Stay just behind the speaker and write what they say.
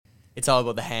It's all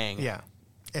about the hang. Yeah,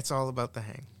 it's all about the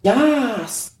hang.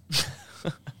 Yes!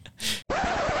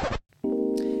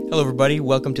 Hello, everybody.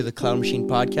 Welcome to the Cloud Machine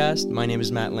Podcast. My name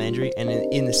is Matt Landry, and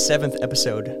in the 7th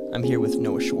episode, I'm here with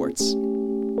Noah Shwartz.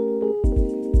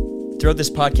 Throughout this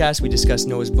podcast, we discuss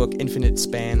Noah's book, Infinite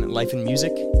Span, Life in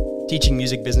Music, Teaching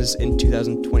Music Business in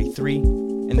 2023,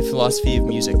 and the philosophy of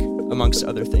music, amongst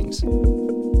other things.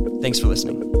 Thanks for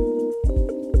listening.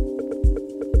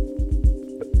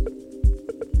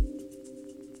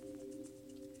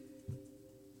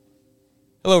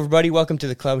 Hello, everybody. Welcome to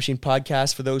the Cloud Machine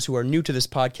Podcast. For those who are new to this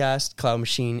podcast, Cloud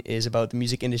Machine is about the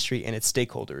music industry and its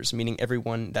stakeholders, meaning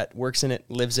everyone that works in it,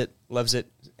 lives it, loves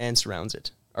it, and surrounds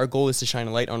it. Our goal is to shine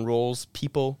a light on roles,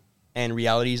 people, and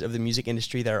realities of the music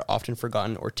industry that are often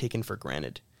forgotten or taken for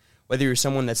granted. Whether you're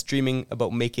someone that's dreaming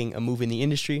about making a move in the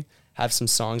industry, have some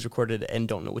songs recorded and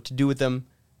don't know what to do with them,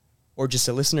 or just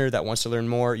a listener that wants to learn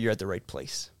more, you're at the right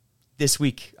place. This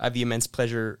week, I have the immense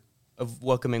pleasure of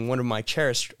welcoming one of my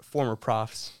cherished former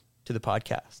profs to the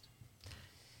podcast.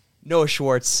 Noah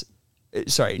Shwartz's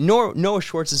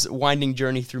winding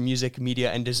journey through music,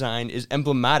 media, and design is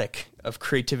emblematic of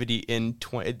creativity in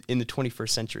the 21st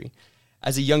century.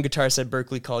 As a young guitarist at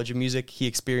Berklee College of Music, he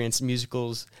experienced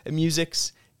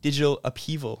music's digital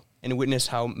upheaval and witnessed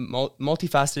how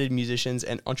multifaceted musicians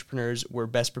and entrepreneurs were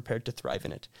best prepared to thrive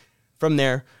in it. From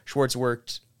there, Shwartz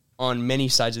worked on many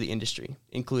sides of the industry,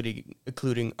 including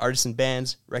artists and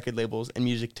bands, record labels, and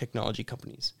music technology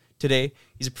companies. Today,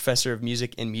 he's a professor of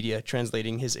music and media,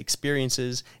 translating his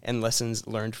experiences and lessons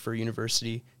learned for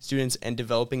university students and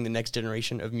developing the next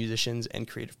generation of musicians and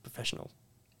creative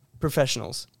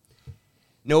professionals.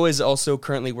 Noah is also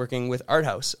currently working with Art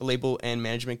House, a label and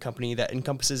management company that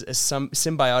encompasses a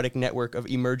symbiotic network of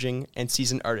emerging and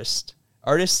seasoned artists,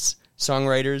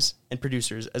 songwriters, and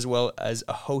producers, as well as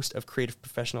a host of creative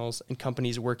professionals and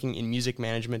companies working in music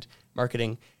management,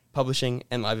 marketing, publishing,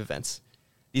 and live events.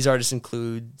 These artists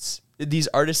include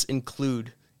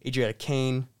Adriana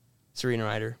Kane, Serena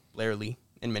Ryder, Blair Lee,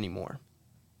 and many more.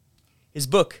 His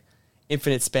book,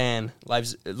 Infinite Span,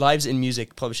 Lives in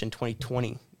Music, published in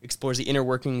 2020, explores the inner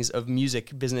workings of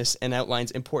music business and outlines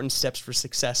important steps for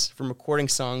success, from recording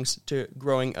songs to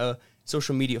growing a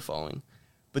social media following.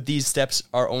 But these steps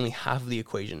are only half of the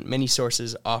equation. Many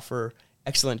sources offer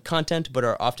excellent content, but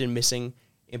are often missing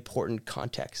important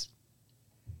context.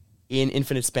 In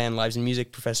Infinite Span, Lives in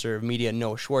Music, Professor of Media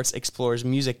Noah Shwartz explores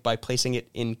music by placing it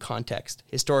in context: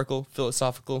 historical,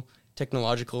 philosophical,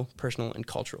 technological, personal, and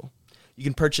cultural. You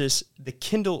can purchase the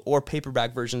Kindle or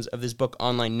paperback versions of this book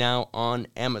online now on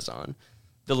Amazon.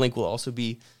 The link will also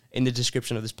be in the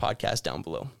description of this podcast down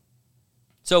below.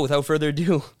 So without further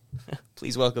ado,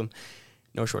 please welcome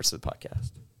Noah Shwartz to the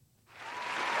podcast.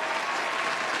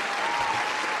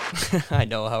 Hi,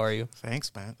 Noah. How are you?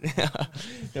 Thanks, man.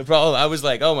 No problem. I was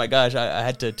like, oh my gosh, I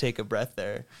had to take a breath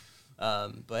there.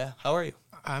 But yeah, how are you?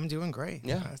 I'm doing great.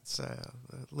 Yeah. It's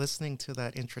listening to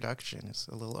that introduction is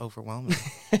a little overwhelming.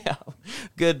 Yeah.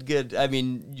 Good. I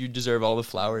mean, you deserve all the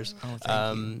flowers. Oh,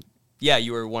 thank you. Yeah,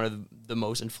 you were one of the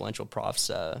most influential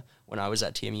profs when I was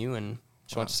at TMU, and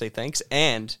just want to say thanks.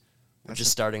 And we're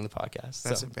just starting the podcast.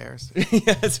 That's so. embarrassing.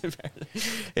 Yeah, that's embarrassing.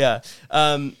 Yeah.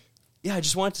 I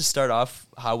just wanted to start off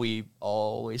how we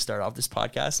always start off this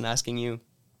podcast and asking you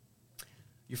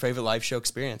your favorite live show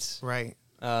experience. Right.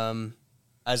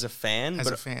 As a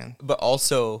fan. But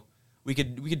also we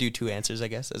could do two answers, I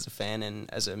guess, as a fan and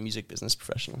as a music business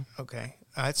professional. Okay.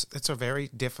 It's a very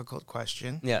difficult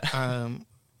question. Yeah.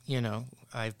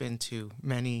 I've been to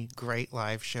many great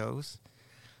live shows.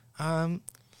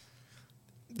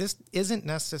 This isn't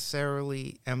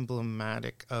necessarily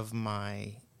emblematic of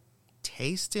my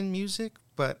taste in music,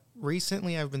 but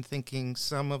recently I've been thinking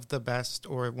some of the best,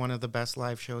 or one of the best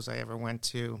live shows I ever went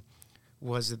to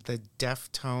was the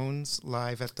Deftones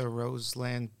live at the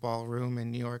Roseland Ballroom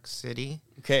in New York City.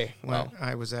 Okay. When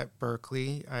I was at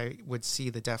Berklee, I would see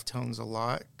the Deftones a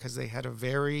lot because they had a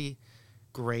very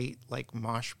great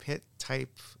mosh pit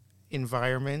type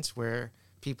environment where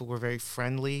people were very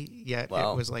friendly, yet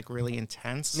it was really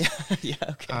intense. Yeah,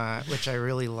 okay. Which I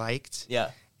really liked.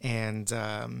 Yeah. And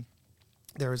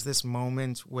there was this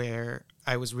moment where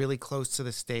I was really close to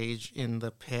the stage in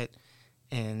the pit,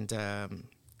 and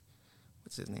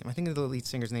what's his name? I think the lead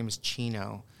singer's name is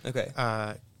Chino. Okay.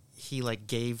 He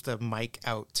gave the mic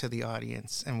out to the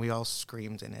audience, and we all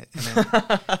screamed in it, and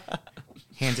then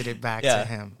handed it back to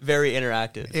him. Very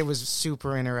interactive. It was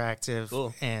super interactive.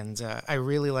 Cool. And I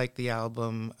really liked the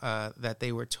album that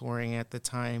they were touring at the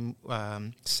time,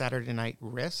 Saturday Night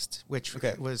Wrist, which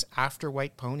was after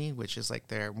White Pony, which is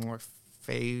their more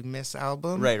famous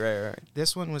album. Right.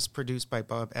 This one was produced by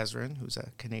Bob Ezrin, who's a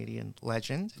Canadian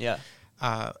legend. Yeah.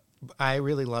 I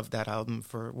really loved that album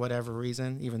for whatever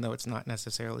reason, even though it's not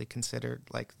necessarily considered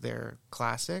like their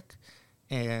classic.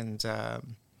 And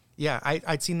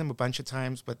I'd seen them a bunch of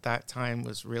times, but that time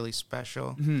was really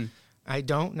special. Mm-hmm. I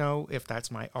don't know if that's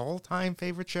my all-time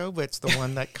favorite show, but it's the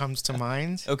one that comes to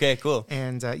mind. Okay, cool.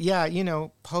 And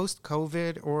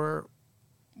post-COVID or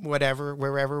whatever,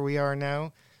 wherever we are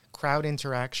now, crowd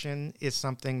interaction is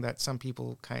something that some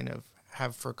people kind of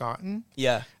have forgotten.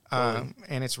 Yeah.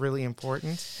 And it's really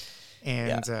important.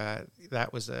 And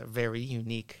that was a very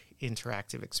unique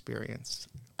interactive experience.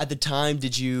 At the time,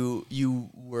 did you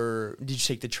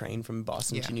take the train from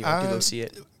Boston to New York to go see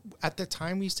it? At the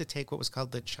time, we used to take what was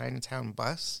called the Chinatown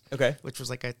bus. Okay. Which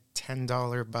was like a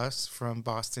 $10 bus from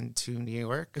Boston to New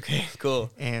York. Okay,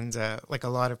 cool. And like a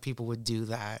lot of people would do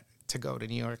that to go to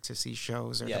New York to see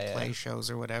shows or to play shows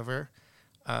or whatever.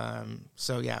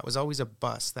 It was always a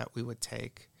bus that we would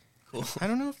take. Cool. I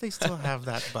don't know if they still have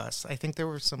that bus. I think there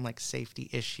were some like safety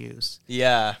issues.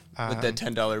 Yeah, with the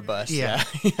 $10 bus. Yeah.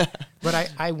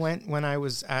 But I went when I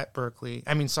was at Berkeley.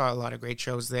 I mean, saw a lot of great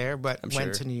shows there, but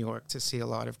went to New York to see a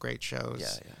lot of great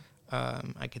shows. Yeah.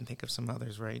 I can think of some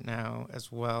others right now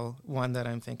as well. One that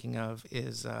I'm thinking of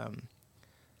is, I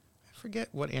forget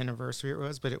what anniversary it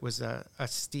was, but it was a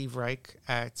Steve Reich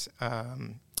at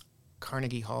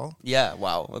Carnegie Hall. Yeah,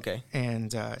 wow, okay.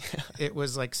 And it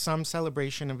was like some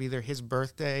celebration of either his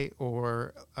birthday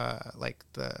or like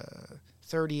the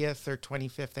 30th or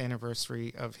 25th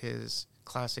anniversary of his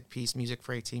classic piece, Music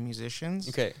for 18 Musicians.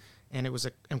 Okay. And it was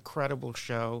an incredible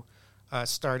show.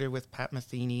 Started with Pat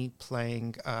Metheny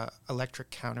playing Electric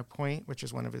Counterpoint, which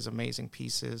is one of his amazing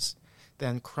pieces.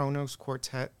 Then Kronos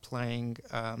Quartet playing,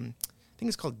 I think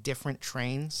it's called Different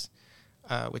Trains,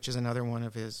 which is another one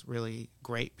of his really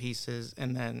great pieces,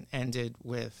 and then ended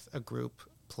with a group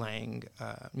playing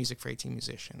Music for 18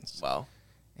 Musicians. Wow.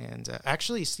 And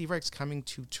actually, Steve Reich's coming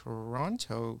to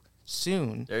Toronto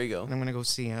soon. There you go. And I'm going to go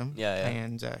see him. Yeah.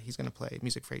 And he's going to play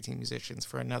Music for 18 Musicians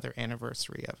for another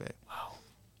anniversary of it. Wow.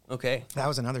 Okay. That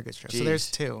was another good show. Jeez. So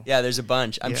there's two. Yeah, there's a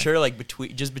bunch. I'm sure like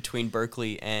between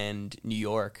Berkeley and New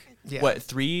York. Yeah. What,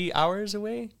 3 hours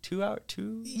away? 2 hours?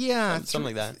 Yeah.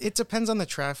 Something like that. It depends on the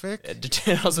traffic.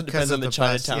 It also depends on the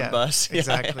Chinatown bus.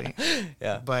 Exactly.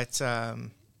 Yeah. But, a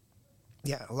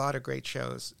lot of great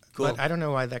shows. Cool. But I don't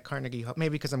know why that Carnegie Hall,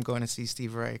 maybe because I'm going to see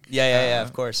Steve Reich. Yeah,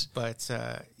 of course. But,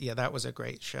 that was a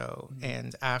great show. Mm-hmm.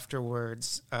 And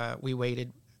afterwards, we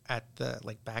waited at the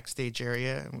backstage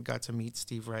area, and we got to meet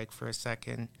Steve Reich for a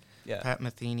second, Pat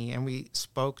Metheny, and we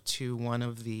spoke to one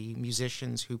of the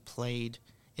musicians who played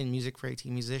in Music for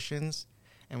 18 Musicians,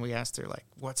 and we asked her,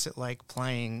 what's it like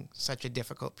playing such a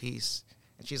difficult piece?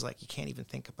 And she's like, you can't even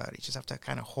think about it. You just have to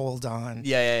kind of hold on.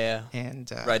 Yeah. And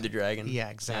ride the dragon. Yeah,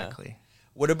 exactly. Yeah.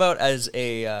 What about as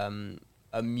a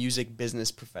music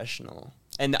business professional?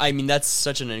 And I mean, that's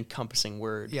such an encompassing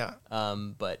word. Yeah.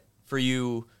 But for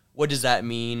you, what does that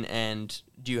mean? And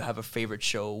do you have a favorite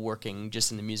show working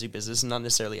just in the music business? Not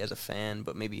necessarily as a fan,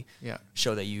 but maybe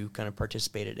show that you kind of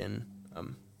participated in.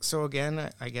 So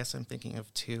again, I guess I'm thinking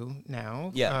of two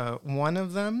now. Yeah. One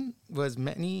of them was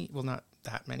not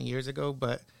that many years ago,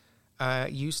 but I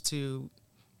used to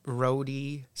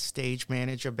roadie, stage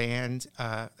manage a band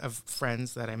of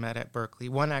friends that I met at Berkeley.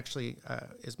 One actually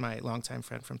is my longtime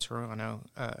friend from Toronto,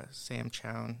 Sam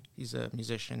Chown. He's a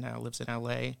musician now, lives in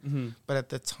LA. Mm-hmm. But at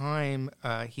the time,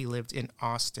 he lived in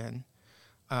Austin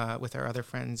with our other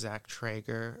friend, Zach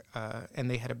Traeger,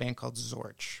 and they had a band called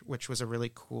Zorch, which was a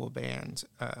really cool band.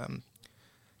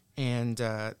 And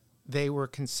they were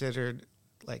considered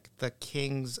like the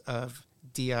kings of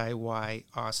DIY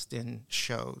Austin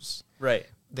shows. Right.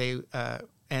 They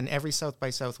and every South by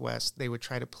Southwest, they would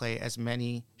try to play as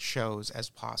many shows as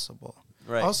possible.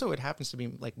 Right. Also, it happens to be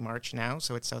like March now,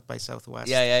 so it's South by Southwest.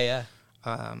 Yeah.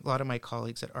 A lot of my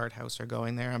colleagues at Art House are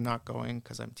going there. I'm not going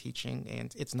because I'm teaching,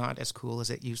 and it's not as cool as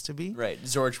it used to be. Right.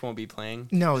 Zorch won't be playing.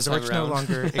 No, Zorch no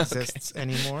longer exists okay.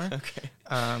 anymore.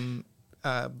 Okay.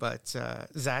 But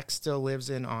Zach still lives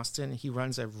in Austin. He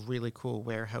runs a really cool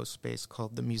warehouse space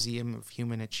called the Museum of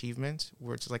Human Achievement,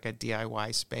 where it's like a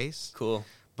DIY space. Cool.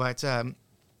 But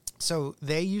so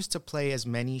they used to play as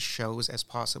many shows as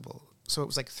possible. So it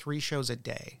was like 3 shows a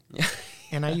day. Yeah.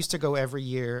 And I used to go every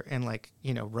year and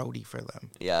roadie for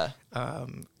them. Yeah.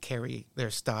 Carry their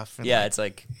stuff. And it's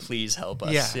like, please help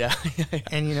us. Yeah.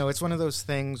 And, it's one of those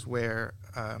things where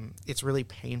it's really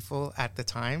painful at the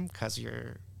time because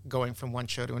you're going from one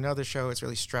show to another show. It's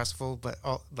really stressful, but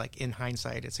in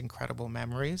hindsight, it's incredible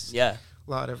memories. Yeah.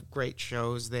 A lot of great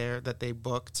shows there that they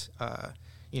booked.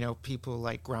 people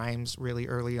like Grimes really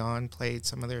early on played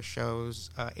some of their shows.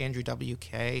 Andrew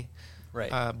WK.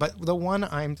 Right. But the one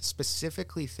I'm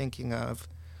specifically thinking of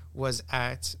was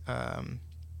at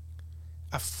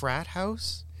a frat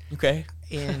house. Okay.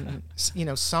 In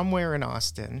somewhere in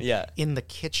Austin. Yeah. In the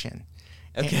kitchen.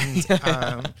 Okay.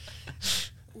 And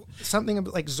something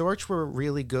like Zorch were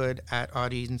really good at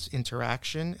audience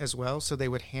interaction as well, so they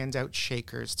would hand out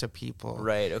shakers to people.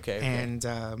 Right. Okay. And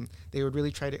they would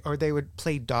really they would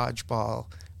play dodgeball.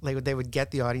 They would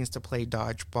get the audience to play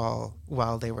dodgeball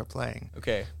while they were playing.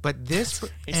 Okay. But this,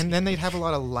 and then they'd have a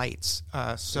lot of lights.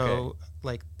 Really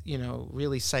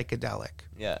psychedelic.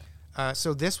 Yeah.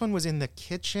 So this one was in the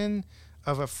kitchen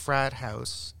of a frat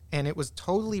house, and it was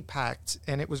totally packed,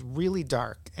 and it was really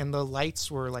dark, and the lights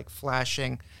were like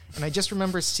flashing, and I just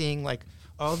remember seeing like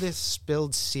all this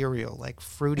spilled cereal, like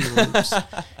Fruity Loops,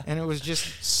 and it was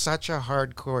just such a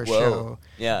hardcore show.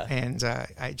 Yeah. And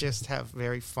I just have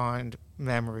very fond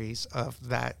memories of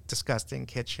that disgusting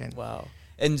kitchen. Wow.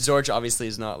 And Zorch obviously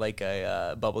is not like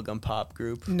a bubblegum pop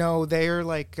group. No, they're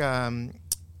like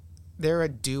they're a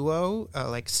duo,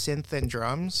 like synth and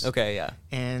drums. Okay, yeah.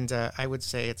 And I would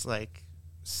say it's like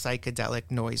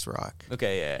psychedelic noise rock.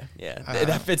 Okay, yeah.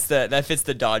 That fits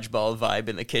the dodgeball vibe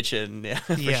in the kitchen.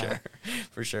 Yeah,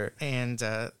 for sure. And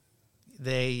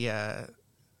they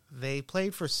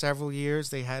played for several years.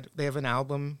 They have an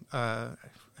album.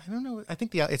 I don't know. I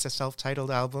think it's a self-titled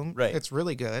album. Right. It's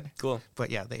really good. Cool. But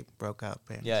yeah, they broke up.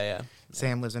 And Yeah.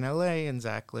 Sam lives in LA, and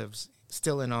Zach lives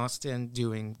still in Austin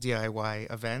doing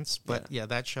DIY events. But yeah,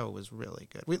 that show was really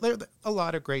good. We learned a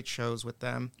lot of great shows with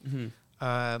them.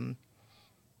 Mm-hmm.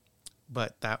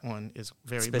 But that one is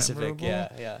very specific. memorable.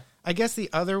 Yeah. I guess the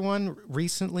other one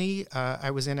recently, I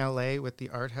was in LA with the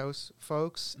Art House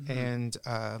folks, and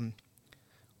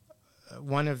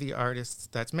one of the artists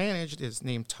that's managed is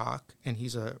named Talk, and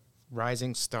he's a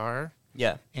rising star.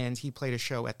 Yeah. And he played a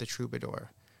show at the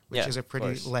Troubadour, which is a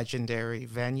pretty legendary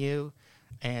venue.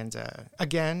 And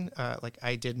again, like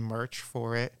I did merch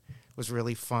for it. It was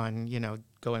really fun,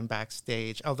 going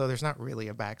backstage, although there's not really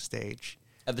a backstage.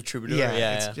 At the Troubadour?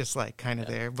 Yeah, it's just like kind of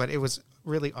there. But it was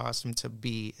really awesome to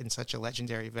be in such a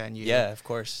legendary venue. Yeah, of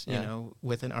course. You know,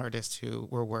 with an artist who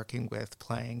we're working with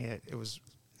playing it. It was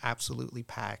absolutely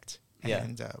packed.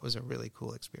 And it was a really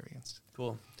cool experience.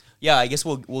 Cool. Yeah, I guess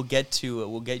we'll get to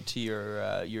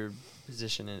your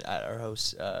position at our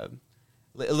house a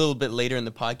little bit later in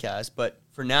the podcast. But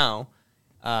for now,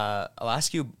 I'll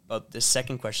ask you about the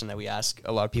second question that we ask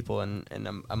a lot of people, and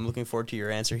I'm looking forward to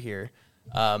your answer here.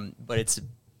 But it's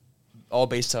all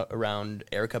based around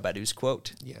Erykah Badu's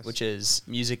quote, which is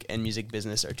music and music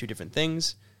business are two different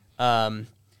things. So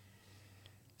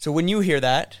when you hear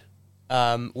that,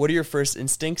 what are your first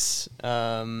instincts?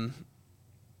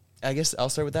 I guess I'll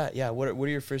start with that. Yeah. What are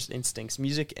your first instincts?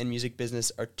 Music and music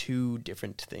business are two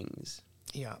different things.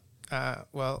 Yeah.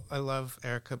 Well, I love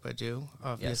Erykah Badu,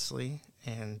 obviously.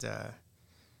 Yes. And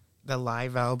the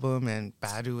live album and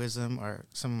Baduism are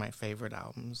some of my favorite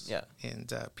albums. Yeah.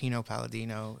 And Pino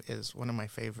Palladino is one of my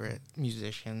favorite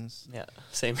musicians. Yeah.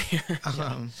 Same here.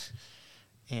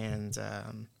 And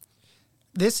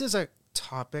this is a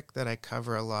topic that I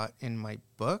cover a lot in my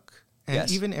book. And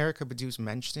even Erykah Badu's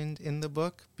mentioned in the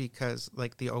book because,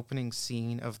 like, the opening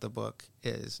scene of the book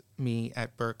is me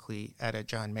at Berkeley at a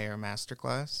John Mayer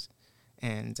masterclass.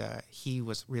 And he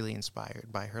was really inspired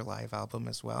by her live album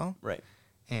as well. Right.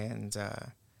 And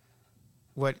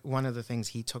one of the things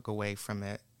he took away from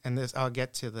it, and this I'll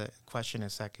get to the question in a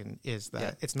second, is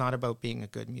that it's not about being a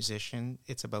good musician.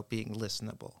 It's about being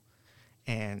listenable.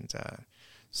 And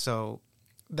so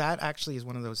that actually is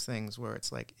one of those things where it's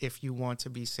like, if you want to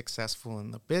be successful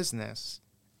in the business,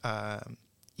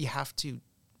 you have to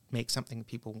make something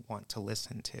people want to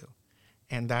listen to.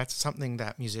 And that's something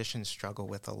that musicians struggle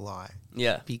with a lot.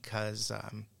 Yeah. Because,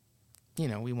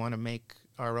 we want to make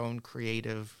our own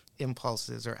creative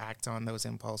impulses or act on those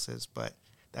impulses, but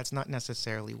that's not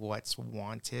necessarily what's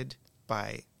wanted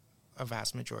by a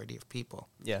vast majority of people.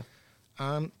 Yeah.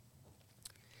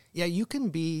 You can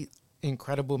be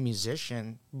incredible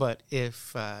musician, but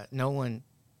if no one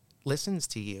listens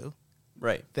to you,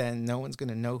 right, then no one's going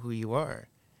to know who you are.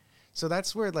 So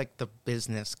that's where like the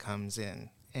business comes in.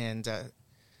 And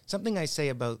something I say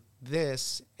about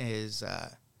this is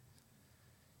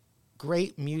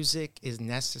great music is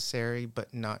necessary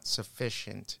but not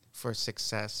sufficient for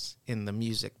success in the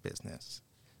music business.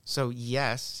 So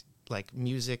yes, like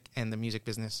music and the music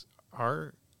business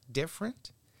are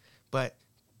different, but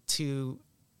to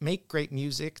make great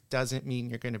music doesn't mean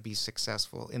you're going to be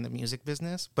successful in the music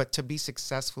business. But to be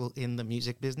successful in the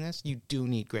music business, you do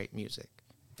need great music.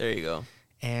 There you go.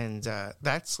 And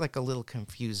that's like a little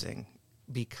confusing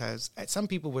because some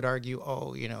people would argue,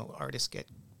 oh, you know, artists get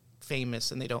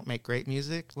famous and they don't make great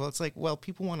music. Well, it's like, well,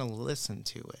 people want to listen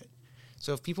to it.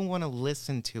 So if people want to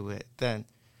listen to it, then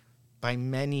by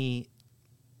many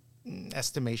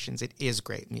estimations, it is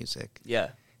great music. Yeah.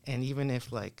 And even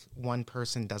if like one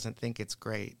person doesn't think it's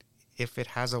great, if it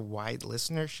has a wide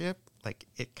listenership, like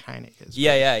it kind of is.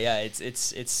 Yeah.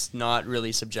 It's not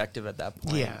really subjective at that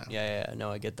point. Yeah.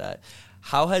 No, I get that.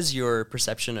 How has your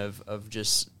perception of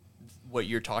just what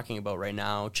you're talking about right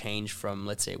now changed from,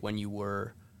 let's say, when you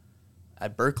were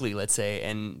at Berkeley, let's say,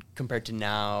 and compared to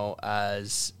now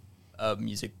as a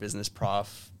music business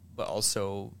prof, but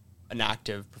also an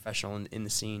active professional in the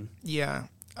scene? Yeah.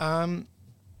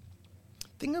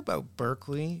 Thing about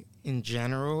Berkeley in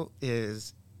general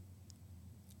is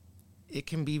it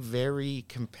can be very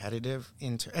competitive.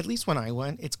 At least when I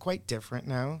went, it's quite different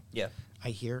now. Yeah, I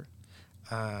hear.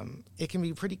 It can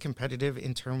be pretty competitive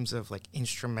in terms of like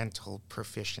instrumental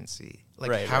proficiency,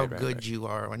 like how good you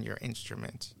are on your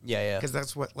instrument. Yeah. Because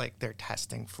that's what like they're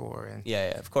testing for. And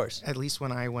yeah, of course. At least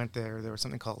when I went there was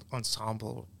something called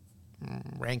ensemble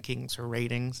rankings or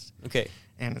ratings. Okay.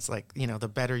 And it's like, you know, the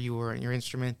better you were on your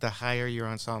instrument, the higher your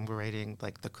ensemble rating,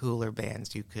 like the cooler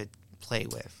bands you could play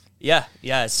with. Yeah,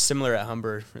 it's similar at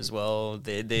Humber as well.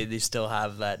 They still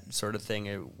have that sort of thing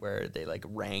where they like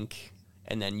rank,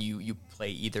 and then you play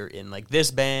either in like this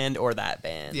band or that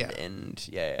band. Yeah. And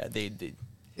they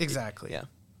exactly. Yeah.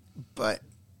 But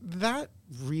that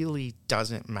really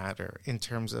doesn't matter in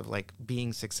terms of like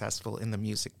being successful in the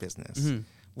music business. Mm-hmm.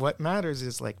 What matters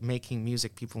is like making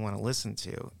music people want to listen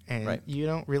to, and you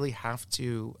don't really have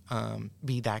to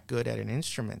be that good at an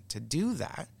instrument to do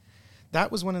that.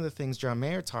 That was one of the things John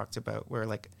Mayer talked about, where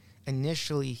like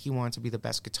initially he wanted to be the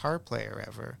best guitar player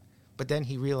ever, but then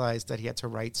he realized that he had to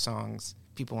write songs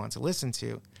people want to listen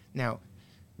to. Now,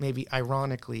 maybe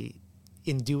ironically,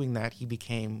 in doing that, he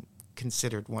became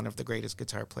considered one of the greatest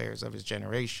guitar players of his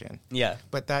generation. Yeah.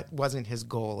 But that wasn't his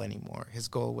goal anymore. His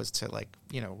goal was to like,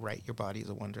 you know, write Your Body's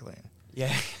a Wonderland.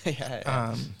 Yeah.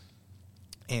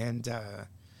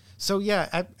 So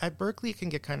yeah, at Berkeley it can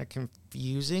get kind of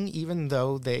confusing, even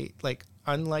though they like,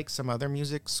 unlike some other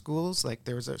music schools, like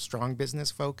there's a strong business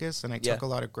focus, and I took a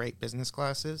lot of great business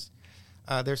classes.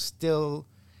 There's still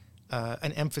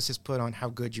an emphasis put on how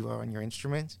good you are on your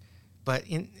instrument, but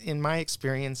in my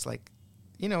experience, like,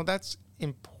 you know, that's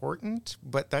important,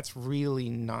 but that's really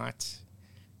not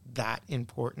that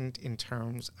important in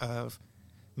terms of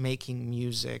making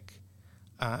music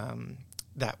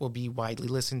that will be widely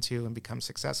listened to and become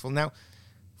successful. Now,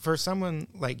 for someone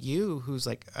like you who's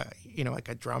like, you know, like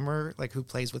a drummer, like who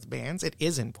plays with bands, it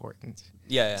is important.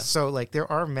 Yeah. So like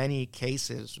there are many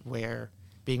cases where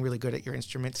being really good at your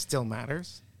instrument still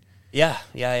matters. Yeah,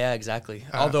 exactly.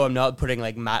 Although I'm not putting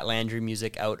like Matt Landry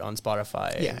music out on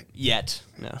Spotify yet.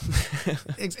 No.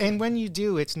 And when you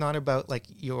do, it's not about like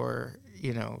your,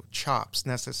 you know, chops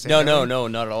necessarily. No,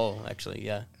 not at all, actually,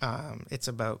 yeah. It's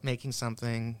about making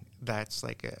something that's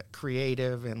like a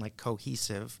creative and like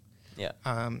cohesive. Yeah.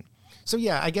 So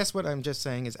yeah, I guess what I'm just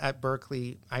saying is at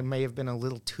Berkeley, I may have been a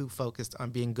little too focused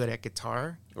on being good at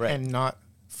guitar and not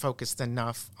focused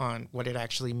enough on what it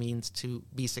actually means to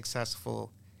be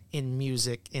successful in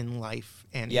music, in life,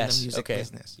 and in the music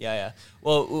business. Yeah.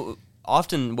 Well,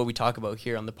 often what we talk about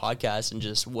here on the podcast and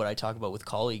just what I talk about with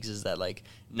colleagues is that like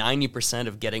 90%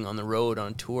 of getting on the road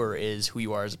on tour is who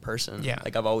you are as a person. Yeah.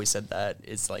 Like I've always said that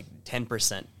it's like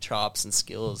 10% chops and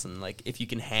skills. And like if you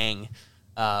can hang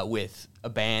with a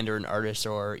band or an artist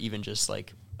or even just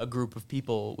like a group of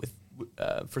people with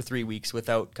for 3 weeks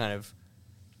without kind of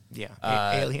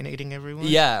alienating everyone.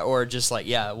 Yeah, or just like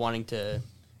wanting to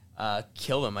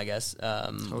kill them, I guess.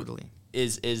 Totally.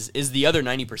 Is the other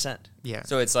 90%. Yeah.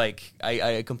 So it's like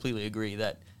I completely agree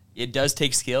that it does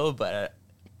take skill, but at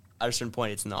a certain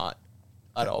point it's not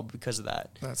at all because of that.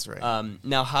 That's right.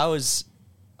 Now, how is,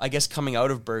 I guess, coming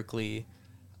out of Berkeley,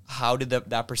 how did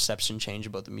that perception change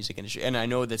about the music industry? And I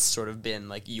know that's sort of been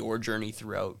like your journey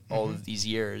throughout all of these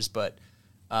years, but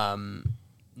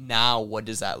now what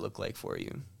does that look like for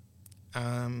you?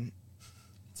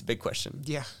 It's a big question.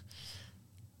 Yeah.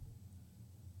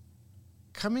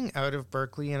 Coming out of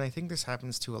Berkeley, and I think this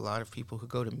happens to a lot of people who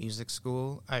go to music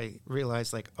school, I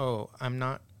realized like,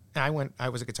 I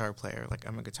was a guitar player. Like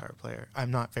I'm a guitar player.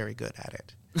 I'm not very good at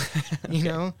it, you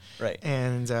know? Right.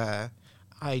 And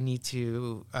I need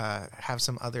to have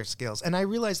some other skills. And I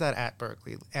realized that at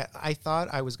Berkeley. I thought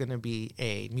I was going to be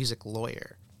a music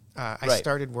lawyer. I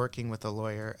started working with a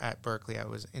lawyer at Berkeley. I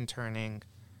was interning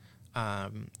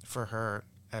for her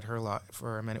at her law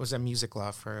firm, and it was a music law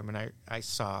firm, and I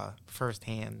saw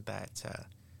firsthand that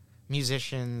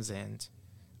musicians and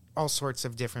all sorts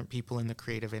of different people in the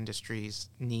creative industries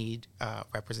need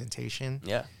representation.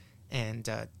 Yeah. And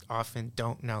often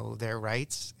don't know their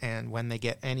rights, and when they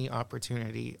get any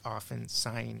opportunity, often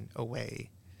sign away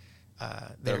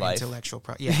their intellectual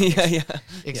property. Yeah,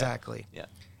 exactly. Yeah.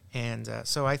 And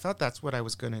so I thought that's what I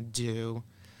was going to do,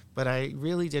 but I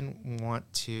really didn't want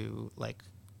to like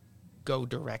go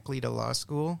directly to law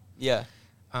school. Yeah.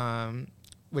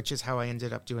 Which is how I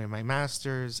ended up doing my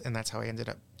master's, and that's how I ended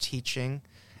up teaching.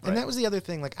 Right. And that was the other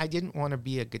thing. Like, I didn't want to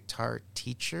be a guitar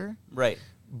teacher. Right.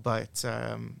 But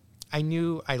I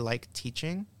knew I liked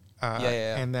teaching.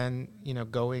 And then,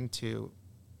 going to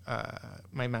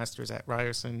my master's at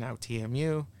Ryerson, now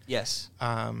TMU. Yes.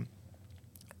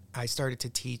 I started to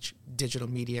teach digital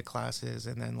media classes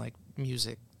and then, like,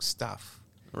 music stuff.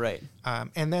 Right.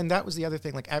 And then that was the other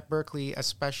thing. Like, at Berkeley,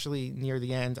 especially near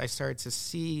the end, I started to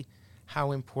see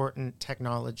how important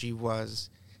technology was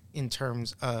in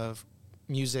terms of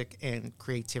music and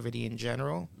creativity in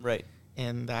general. Right.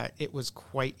 And that it was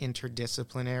quite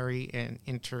interdisciplinary and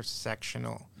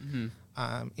intersectional,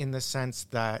 in the sense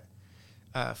that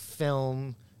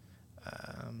film,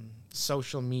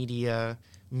 social media,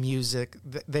 music,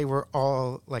 they were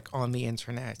all like on the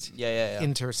internet,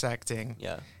 intersecting.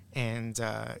 Yeah. And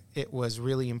it was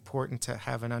really important to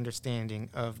have an understanding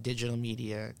of digital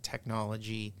media,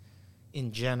 technology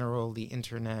in general, the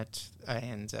internet,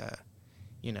 and,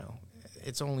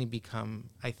 it's only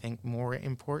become, I think, more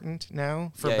important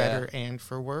now, for better and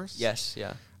for worse. Yes,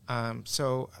 yeah.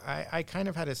 So I kind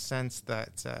of had a sense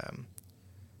that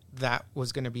that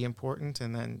was going to be important.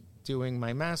 And then doing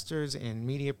my master's in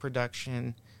media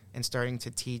production and starting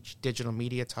to teach digital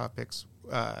media topics,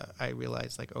 I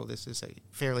realized, like, oh, this is a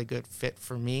fairly good fit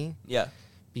for me. Yeah.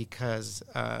 Because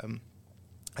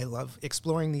I love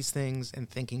exploring these things and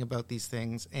thinking about these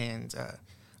things. And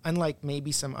unlike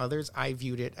maybe some others, I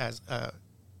viewed it as a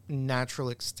natural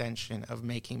extension of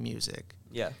making music.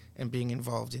 Yeah. And being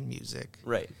involved in music.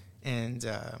 Right. And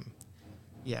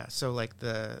so like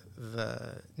the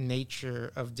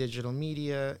nature of digital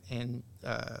media and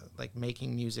like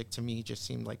making music to me just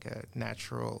seemed like a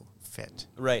natural fit.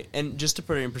 Right. And just to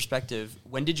put it in perspective,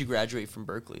 when did you graduate from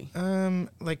Berkeley?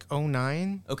 Like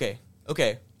 2009. Okay.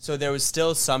 So there was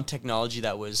still some technology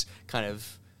that was kind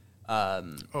of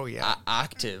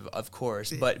active, of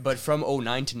course, but from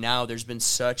 2009 to now, there's been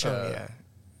such a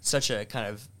kind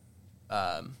of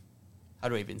how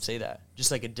do I even say that?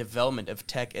 Just like a development of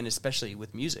tech, and especially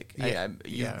with music.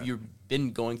 You've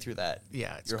been going through that.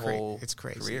 Yeah, it's whole it's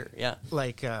crazy career. Yeah,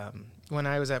 like when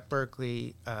I was at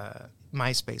Berkeley,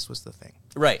 MySpace was the thing.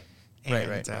 Right. And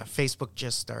right. Facebook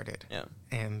just started. Yeah,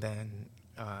 and then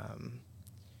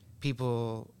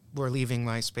people were leaving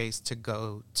MySpace to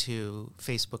go to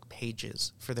Facebook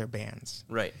pages for their bands.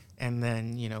 Right. And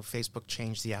then, Facebook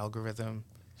changed the algorithm.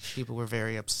 People were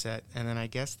very upset. And then I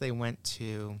guess they went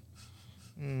to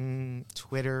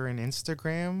Twitter and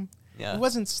Instagram. Yeah. It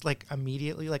wasn't like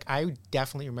immediately. Like, I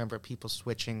definitely remember people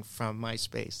switching from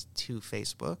MySpace to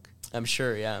Facebook. I'm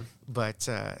sure, yeah. But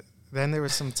then there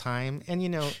was some time. And,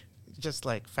 just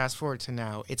like fast forward to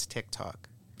now, it's TikTok.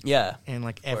 Yeah. And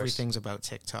like everything's about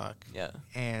TikTok. Yeah.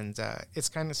 And it's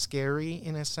kind of scary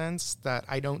in a sense that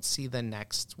I don't see the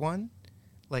next one.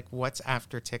 Like, what's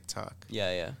after TikTok?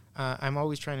 Yeah. I'm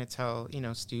always trying to tell,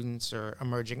 students or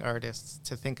emerging artists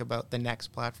to think about the next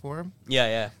platform.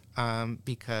 Yeah.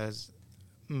 Because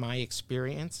my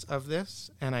experience of this,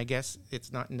 and I guess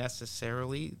it's not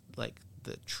necessarily like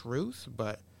the truth,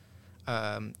 but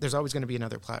there's always going to be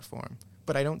another platform.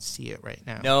 But I don't see it right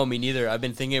now. No, me neither. I've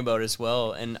been thinking about it as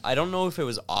well. And I don't know if it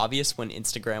was obvious when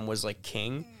Instagram was like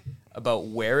king about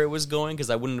where it was going, because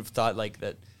I wouldn't have thought like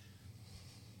that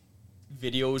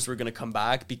videos were going to come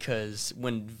back, because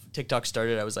when TikTok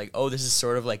started, I was like, oh, this is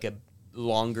sort of like a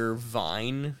longer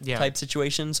Vine type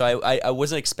situation. So I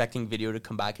wasn't expecting video to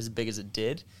come back as big as it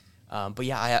did. But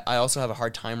yeah, I also have a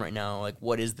hard time right now. Like,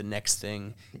 what is the next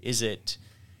thing? Is it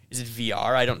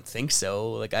VR? I don't think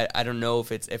so. Like, I don't know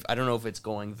if it's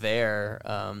going there.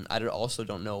 I also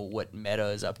don't know what Meta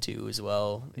is up to as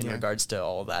well in regards to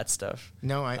all that stuff.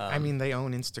 No, I mean, they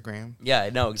own Instagram. Yeah,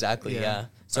 no, exactly. Yeah.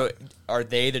 So are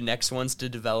they the next ones to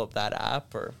develop that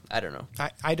app, or I don't know.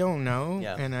 I don't know.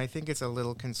 Yeah. And I think it's a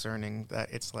little concerning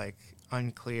that it's like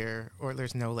unclear, or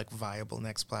there's no like viable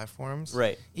next platforms.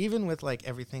 Right. Even with like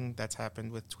everything that's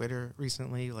happened with Twitter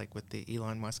recently, like with the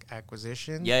Elon Musk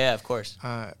acquisition. Yeah, of course.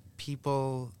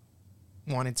 People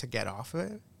wanted to get off of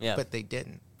it, but they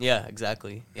didn't. Yeah,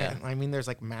 exactly. Yeah. And, I mean, there's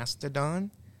like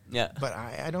Mastodon. Yeah. But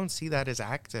I don't see that as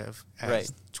active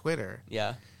as Twitter.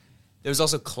 Yeah. There was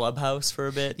also Clubhouse for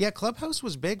a bit. Yeah, Clubhouse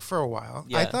was big for a while.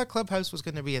 Yeah. I thought Clubhouse was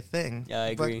going to be a thing. Yeah, I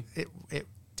agree. But it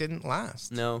didn't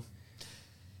last. No.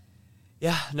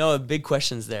 Yeah, no, big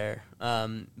questions there.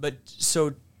 But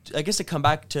so I guess to come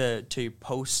back to your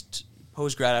post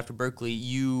grad after Berkeley,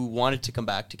 you wanted to come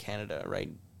back to Canada,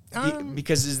 right?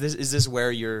 Because is this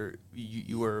where you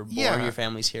were born? Yeah. Your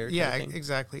family's here? Yeah,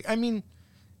 exactly. I mean,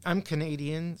 I'm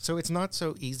Canadian, so it's not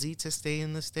so easy to stay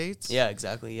in the States. Yeah,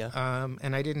 exactly. Yeah.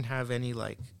 And I didn't have any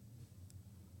like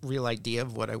real idea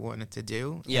of what I wanted to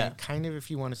do. Yeah. And kind of, if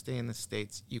you want to stay in the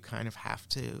States, you kind of have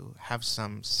to have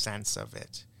some sense of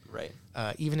it. Right.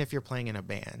 Even if you're playing in a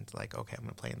band, like, okay, I'm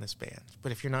going to play in this band.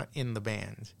 But if you're not in the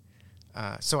band.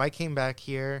 So I came back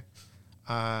here.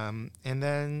 And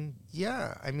then,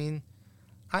 yeah, I mean,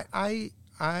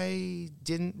 I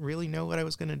didn't really know what I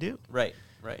was going to do. Right.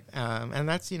 Right. And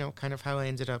that's, kind of how I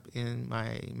ended up in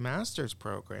my master's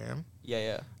program.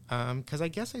 Yeah. Because I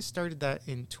guess I started that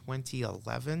in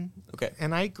 2011. Okay.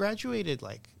 And I graduated,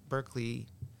 like, Berkeley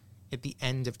at the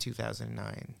end of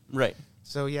 2009. Right.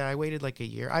 So, yeah, I waited like a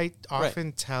year. I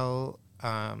often tell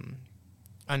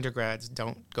undergrads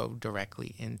don't go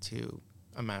directly into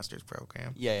a master's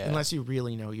program. Yeah. Unless you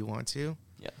really know you want to.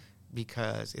 Yeah.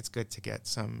 Because it's good to get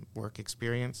some work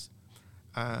experience.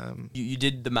 You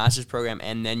did the master's program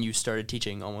and then you started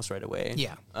teaching almost right away.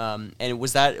 Yeah. And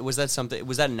was that something?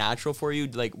 Was that natural for you?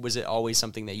 Like, was it always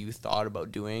something that you thought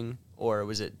about doing, or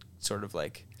was it sort of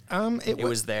like it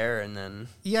was there and then?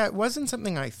 Yeah, it wasn't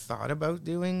something I thought about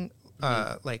doing.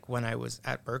 Like when I was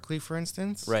at Berkeley, for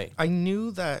instance. Right. I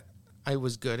knew that I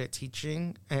was good at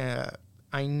teaching.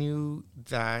 I knew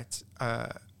that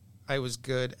I was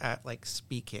good at like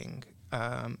speaking.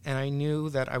 And I knew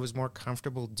that I was more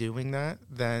comfortable doing that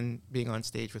than being on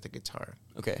stage with a guitar.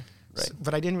 Okay, right. So,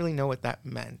 but I didn't really know what that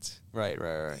meant. Right.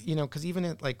 Because even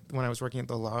at, like, when I was working at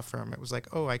the law firm, it was like,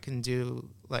 oh, I can deal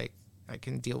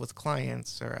with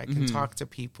clients, or I can talk to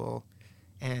people,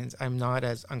 and I'm not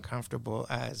as uncomfortable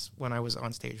as when I was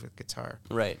on stage with guitar.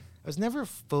 Right. I was never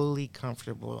fully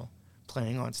comfortable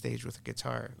playing on stage with a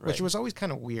guitar, which was always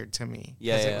kind of weird to me.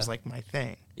 Yeah. It was like my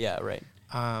thing. Yeah, right.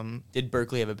 Did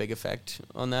Berkeley have a big effect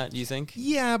on that, do you think?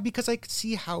 Yeah, because I could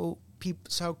see how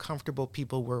comfortable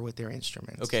people were with their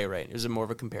instruments. Okay, right. It was more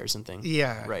of a comparison thing.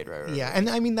 Yeah. Right. Yeah, and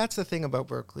I mean, that's the thing about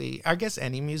Berkeley. I guess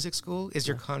any music school is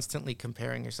you're constantly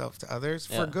comparing yourself to others,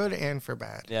 for good and for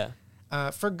bad. Yeah.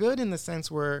 For good in the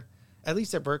sense where, at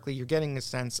least at Berkeley, you're getting a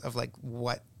sense of, like,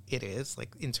 what it is, like,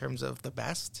 in terms of the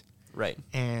best. Right.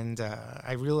 And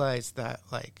I realized that,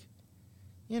 like,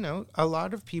 a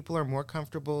lot of people are more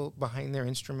comfortable behind their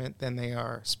instrument than they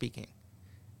are speaking.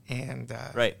 And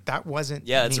that wasn't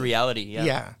me. It's a reality.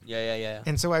 Yeah.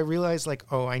 And so I realized, like,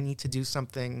 oh, I need to do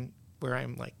something where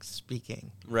I'm, like,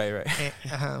 speaking. Right.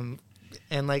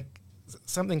 And like,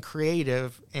 something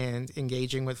creative and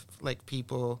engaging with, like,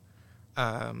 people,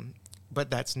 but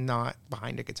that's not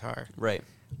behind a guitar. Right.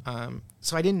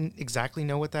 So I didn't exactly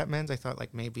know what that meant. I thought,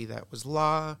 like, maybe that was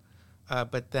law.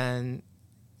 But then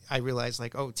I realized,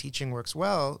 like, oh, teaching works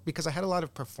well because I had a lot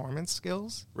of performance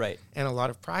skills. Right. And a lot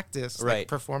of practice, like,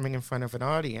 performing in front of an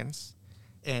audience.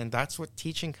 And that's what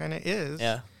teaching kind of is.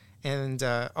 Yeah. And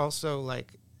also,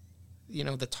 like,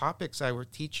 the topics I were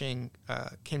teaching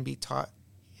can be taught,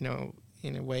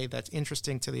 in a way that's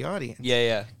interesting to the audience.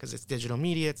 Yeah. Because it's digital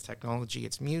media, it's technology,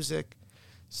 it's music.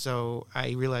 So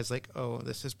I realized, like, oh,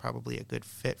 this is probably a good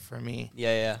fit for me.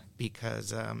 Yeah.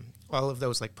 Because all of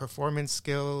those, like, performance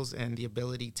skills and the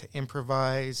ability to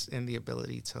improvise and the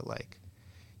ability to, like,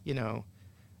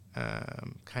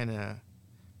 kind of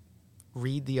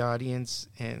read the audience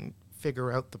and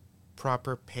figure out the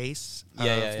proper pace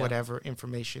of whatever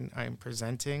information I'm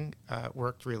presenting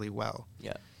worked really well.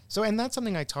 Yeah. So, and that's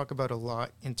something I talk about a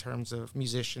lot in terms of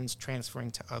musicians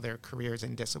transferring to other careers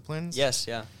and disciplines. Yes,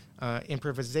 yeah.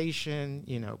 Improvisation,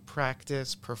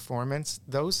 practice, performance,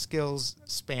 those skills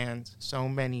span so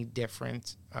many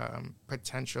different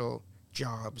potential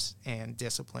jobs and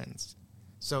disciplines.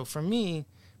 So for me,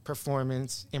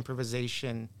 performance,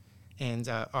 improvisation, and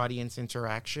audience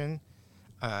interaction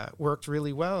worked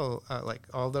really well. Like,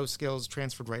 all those skills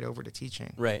transferred right over to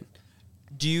teaching. Right.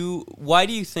 Why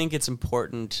do you think it's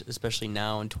important, especially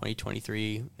now in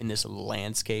 2023, in this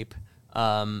landscape,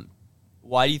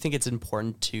 why do you think it's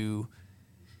important to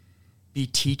be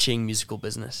teaching musical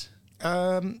business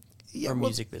or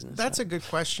music business? That's a good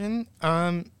question.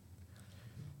 There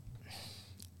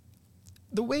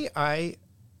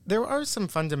are some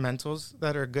fundamentals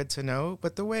that are good to know,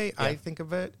 but the way I think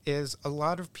of it is a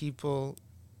lot of people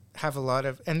have a lot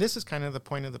of, and this is kind of the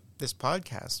point of this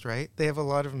podcast, right? They have a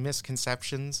lot of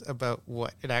misconceptions about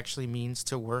what it actually means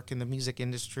to work in the music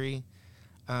industry.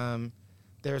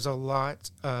 There's a lot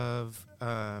of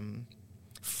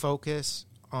focus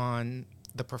on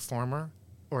the performer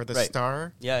or the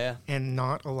star. Yeah. And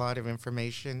not a lot of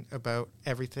information about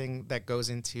everything that goes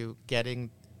into getting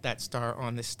that star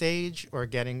on the stage or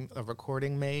getting a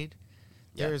recording made.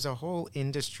 Yeah. There's a whole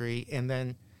industry, and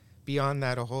then beyond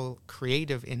that, a whole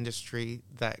creative industry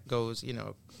that goes,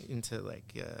 into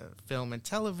like film and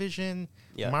television,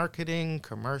 marketing,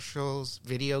 commercials,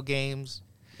 video games.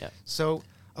 Yeah. So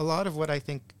a lot of what I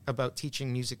think about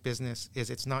teaching music business is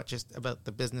it's not just about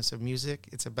the business of music.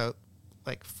 It's about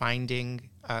like finding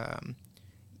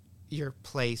your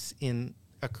place in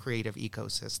a creative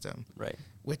ecosystem, right?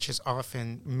 Which is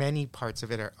often, many parts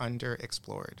of it are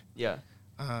underexplored. Yeah.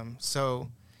 So,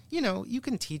 you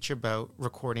can teach about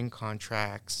recording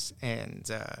contracts and,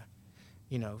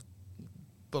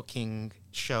 booking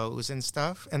shows and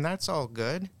stuff, and that's all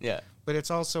good. Yeah. But it's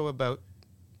also about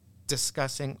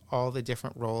discussing all the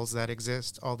different roles that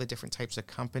exist, all the different types of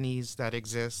companies that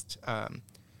exist,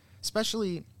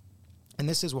 especially, and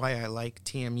this is why I like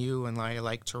TMU and why I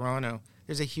like Toronto.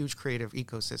 There's a huge creative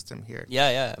ecosystem here.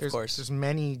 Yeah, of course. There's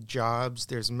many jobs,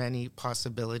 there's many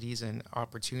possibilities and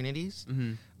opportunities,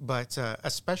 but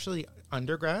especially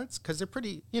undergrads, because they're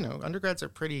pretty, undergrads are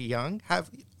pretty young, have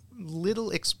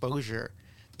little exposure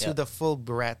to the full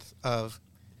breadth of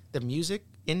the music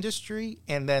industry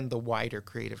and then the wider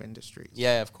creative industries.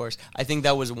 Yeah, of course. I think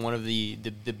that was one of the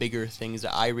bigger things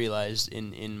that I realized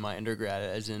in my undergrad,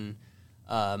 as in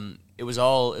it was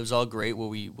all great what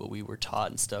we were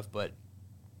taught and stuff, but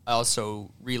I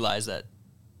also realized that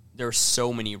there are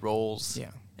so many roles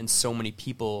and so many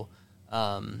people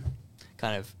kind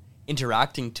of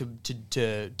interacting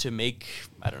to make,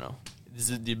 I don't know,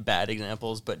 this is the bad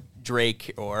examples, but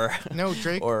Drake or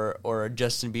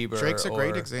Justin Bieber. Drake's a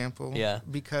great example. Yeah.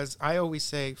 Because I always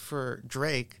say for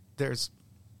Drake, there's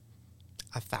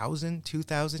 1,000,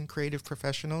 2,000 creative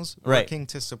professionals working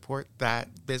to support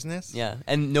that business. Yeah,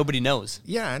 and nobody knows.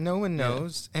 Yeah, no one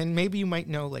knows. Yeah. And maybe you might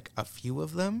know like a few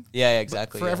of them. Yeah,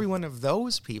 exactly. But for every one of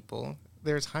those people,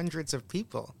 there's hundreds of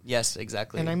people. Yes,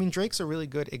 exactly. And I mean, Drake's a really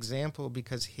good example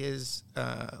because his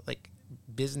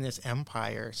business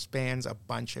empire spans a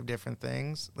bunch of different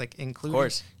things, like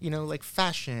including, like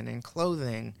fashion and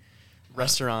clothing.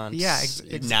 Restaurants,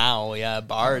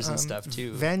 bars and stuff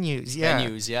too.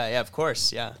 Venues, of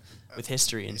course, with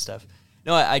history and stuff.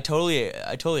 No, I totally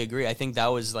agree. I think that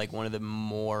was like one of the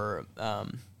more,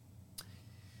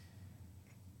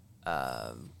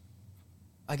 I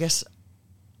guess,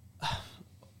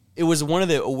 it was one of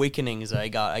the awakenings that I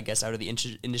got, I guess, out of the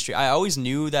industry. I always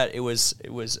knew that it was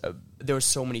there were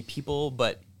so many people,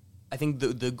 but I think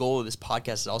the goal of this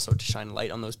podcast is also to shine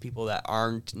light on those people that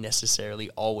aren't necessarily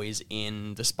always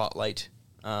in the spotlight.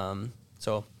 I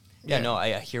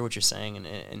hear what you're saying,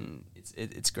 and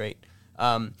it's great.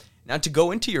 Now to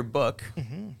go into your book,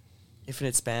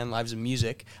 Infinite Span: Lives of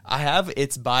Music, I have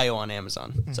its bio on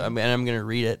Amazon, so I'm going to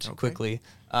read it quickly.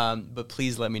 But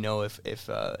please let me know if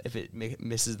it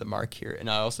misses the mark here, and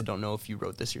I also don't know if you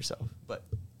wrote this yourself, but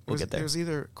we'll get there. It was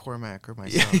either Cormac or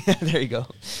myself. There you go.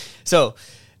 So.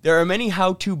 There are many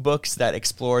how-to books that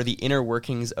explore the inner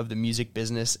workings of the music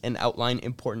business and outline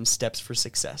important steps for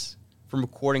success, from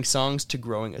recording songs to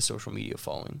growing a social media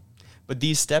following. But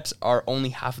these steps are only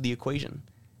half of the equation.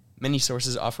 Many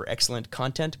sources offer excellent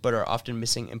content, but are often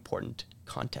missing important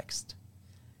context.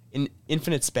 In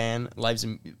Infinite Span, Lives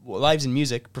in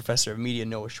Music, Professor of Media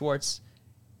Noah Shwartz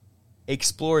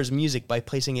explores music by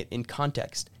placing it in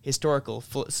context, historical,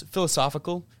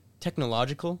 philosophical,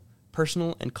 technological,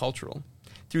 personal, and cultural.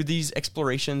 Through these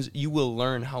explorations, you will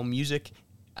learn how music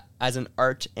as an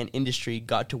art and industry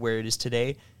got to where it is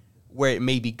today, where it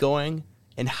may be going,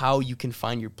 and how you can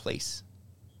find your place.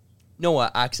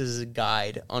 Noah acts as a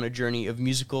guide on a journey of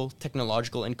musical,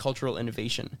 technological, and cultural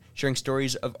innovation, sharing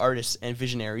stories of artists and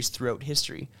visionaries throughout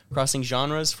history, crossing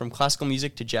genres from classical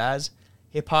music to jazz,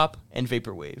 hip-hop, and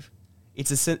vaporwave. It's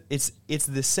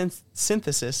the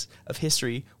synthesis of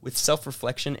history with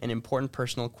self-reflection and important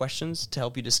personal questions to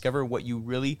help you discover what you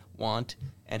really want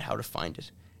and how to find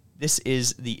it. This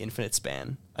is the Infinite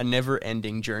Span, a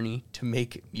never-ending journey to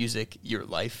make music your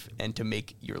life and to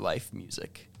make your life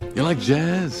music. You like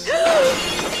jazz?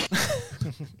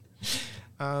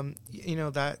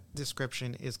 That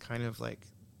description is kind of like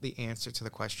the answer to the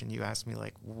question you asked me,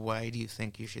 like, why do you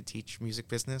think you should teach music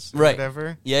business or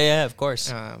whatever? Yeah, of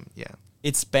course. Yeah.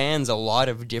 It spans a lot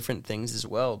of different things as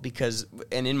well because,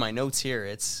 and in my notes here,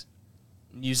 it's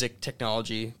music,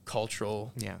 technology,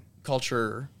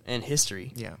 culture, and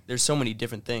history. Yeah. There's so many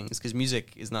different things because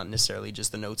music is not necessarily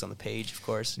just the notes on the page, of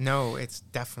course. No, it's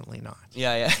definitely not.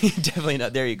 Yeah, definitely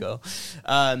not. There you go.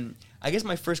 I guess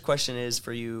my first question is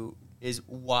for you is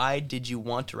why did you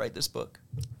want to write this book?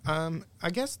 I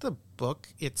guess the book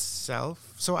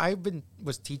itself. So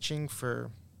was teaching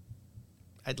for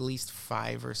at least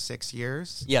 5 or 6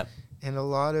 years. Yeah. And a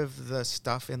lot of the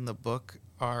stuff in the book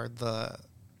are the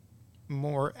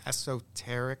more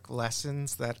esoteric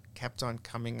lessons that kept on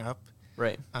coming up.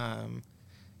 Right.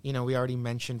 We already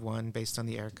mentioned one based on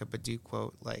the Erykah Badu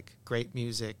quote, like, great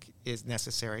music is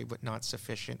necessary but not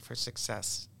sufficient for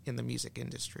success in the music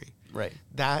industry. Right.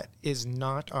 That is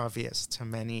not obvious to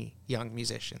many young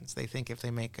musicians. They think if they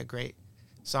make a great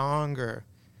song or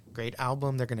great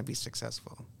album, they're going to be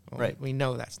successful. Well, right. We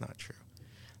know that's not true.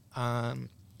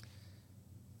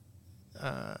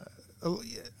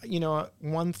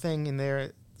 One thing in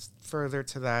there further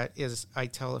to that is I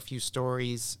tell a few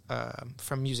stories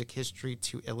from music history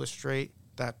to illustrate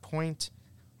that point.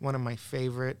 One of my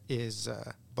favorite is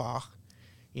Bach,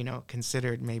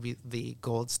 considered maybe the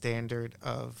gold standard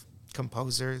of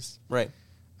composers. Right.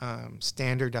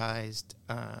 Standardized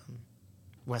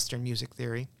Western music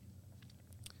theory.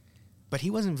 But he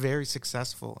wasn't very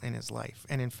successful in his life.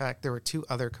 And in fact, there were 2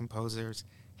 other composers,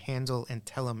 Handel and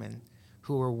Telemann,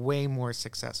 who were way more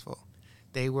successful.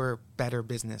 They were better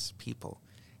business people.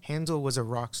 Handel was a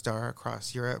rock star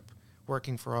across Europe,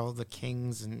 working for all the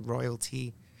kings and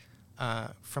royalty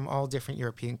from all different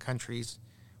European countries,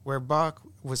 where Bach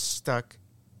was stuck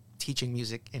teaching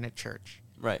music in a church.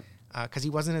 Right. Because he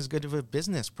wasn't as good of a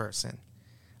business person.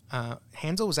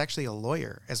 Handel was actually a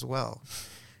lawyer as well.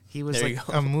 He was like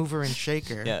a mover and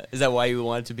shaker. Yeah. Is that why you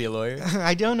wanted to be a lawyer?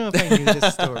 I don't know if I knew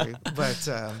this story, but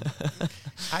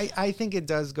I think it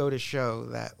does go to show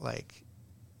that, like,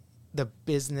 the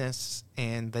business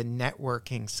and the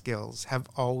networking skills have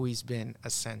always been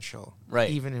essential, right?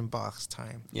 Even in Bach's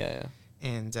time. Yeah.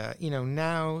 And,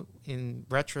 now in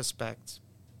retrospect,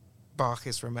 Bach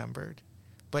is remembered.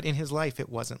 But in his life, it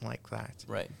wasn't like that.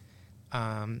 Right.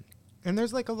 And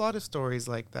there's, like, a lot of stories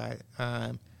like that.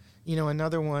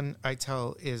 Another one I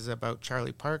tell is about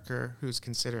Charlie Parker, who's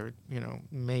considered,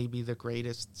 maybe the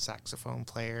greatest saxophone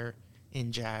player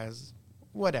in jazz,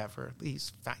 whatever.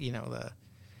 He's, the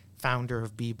founder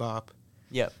of bebop.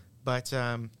 Yep. But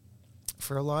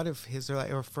for a lot of his,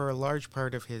 or for a large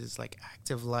part of his, like,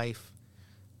 active life,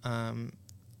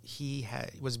 he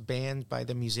was banned by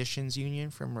the Musicians Union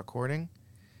from recording.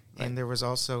 Right. And there was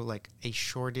also, like, a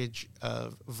shortage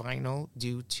of vinyl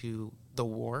due to the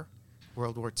war,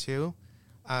 World War II.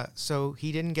 So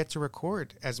he didn't get to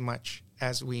record as much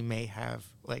as we may have,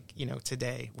 like,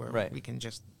 today, where right. we can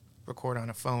just record on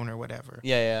a phone or whatever.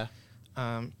 Yeah.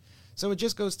 So it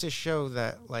just goes to show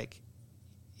that, like,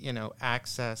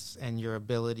 access and your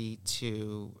ability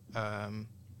to,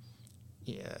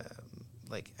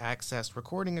 access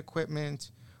recording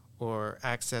equipment or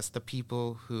access the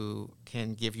people who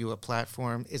can give you a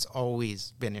platform is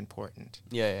always been important.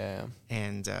 Yeah.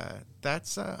 And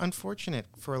that's unfortunate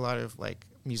for a lot of, like,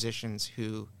 musicians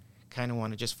who kind of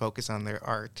want to just focus on their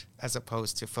art as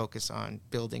opposed to focus on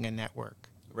building a network.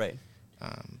 Right.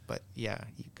 But yeah,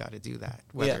 you got to do that.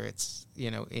 Whether it's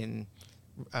in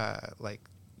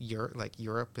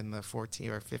Europe in the 14th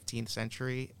or 15th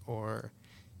century, or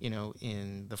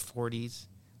in the 40s,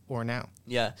 or now.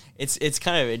 Yeah, it's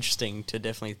kind of interesting to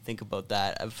definitely think about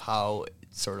that, of how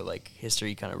sort of like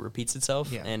history kind of repeats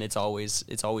itself, and it's always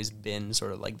been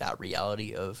sort of like that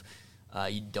reality of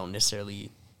you don't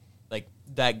necessarily like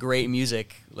that great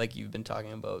music, like you've been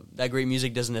talking about. That great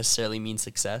music doesn't necessarily mean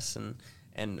success, and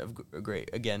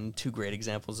two great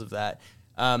examples of that.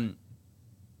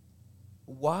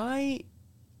 Why?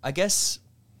 I guess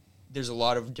there's a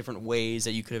lot of different ways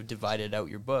that you could have divided out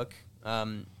your book,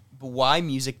 but why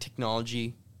music,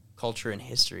 technology, culture, and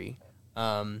history?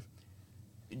 I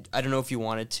don't know if you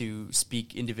wanted to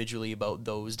speak individually about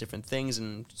those different things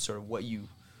and sort of what you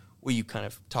kind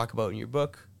of talk about in your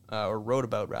book, or wrote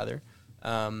about rather.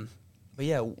 But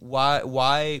yeah,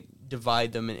 why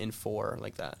divide them in 4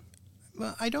 like that?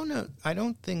 Well, I don't know. I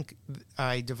don't think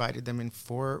I divided them in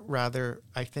 4. Rather,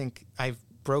 I think I've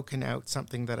broken out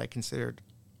something that I considered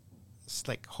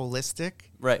like holistic,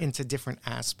 right, into different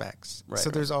aspects. Right, so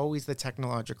right. There's always the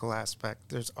technological aspect.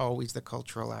 There's always the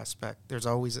cultural aspect. There's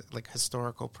always like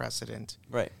historical precedent.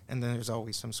 Right. And then there's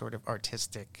always some sort of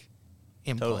artistic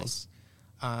impulse.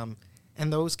 Totally.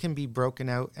 And those can be broken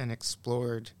out and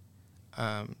explored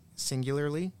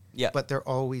singularly. Yeah. But they're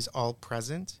always all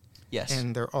present. Yes.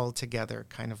 And they're all together,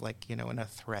 kind of like, in a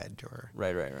thread or...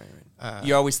 Right.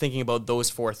 You're always thinking about those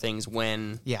 4 things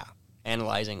when... Yeah.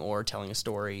 Analyzing or telling a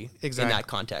story in that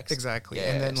context. Exactly.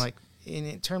 Yeah, and then, like,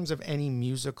 in terms of any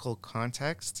musical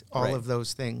context, all of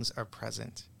those things are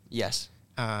present. Yes.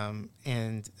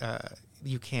 And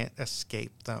you can't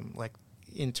escape them. Like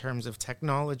in terms of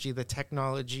technology, the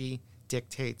technology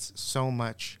dictates so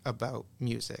much about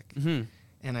music. Mm-hmm.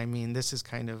 And I mean, this is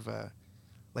kind of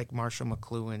like Marshall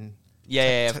McLuhan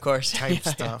Of course. type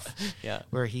stuff. Yeah.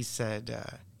 Where he said,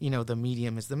 the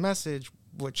medium is the message,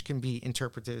 which can be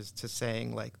interpreted as to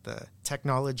saying like the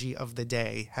technology of the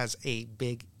day has a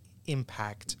big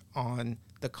impact on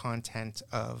the content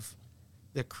of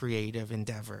the creative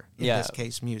endeavor, in this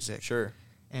case, music. Sure.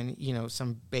 And,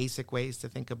 some basic ways to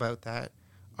think about that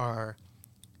are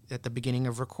at the beginning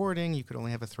of recording, you could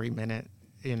only have a 3-minute,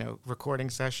 recording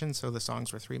session, so the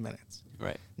songs were 3 minutes.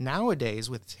 Right. Nowadays,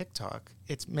 with TikTok,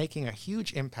 it's making a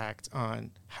huge impact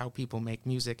on how people make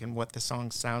music and what the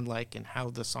songs sound like and how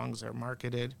the songs are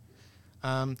marketed.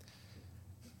 How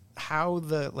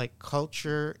the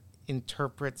culture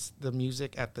interprets the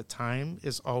music at the time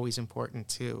is always important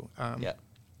too.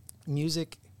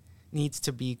 Music needs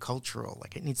to be cultural.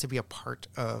 Like it needs to be a part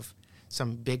of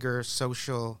some bigger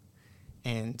social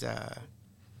and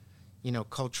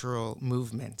cultural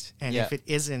movement. And if it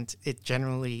isn't, it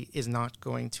generally is not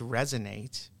going to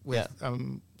resonate with a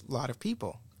lot of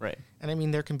people. Right. And I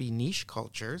mean, there can be niche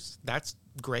cultures. That's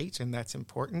great and that's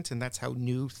important, and that's how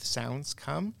new sounds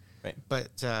come. Right.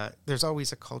 But there's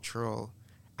always a cultural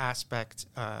aspect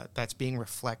that's being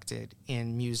reflected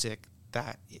in music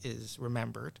that is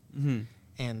remembered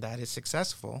and that is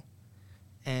successful.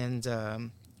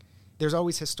 And there's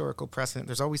always historical precedent.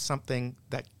 There's always something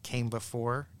that came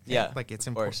before. Yeah, like it's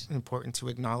important to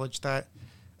acknowledge that,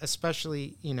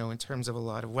 especially, in terms of a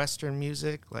lot of Western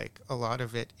music. Like a lot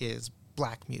of it is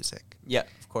black music. Yeah,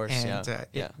 of course. And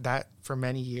that for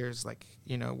many years,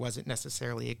 wasn't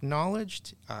necessarily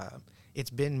acknowledged.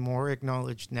 It's been more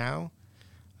acknowledged now.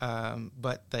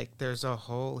 But there's a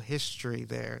whole history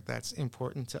there that's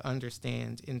important to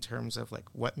understand in terms of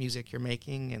what music you're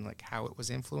making and how it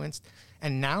was influenced.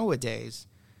 And nowadays,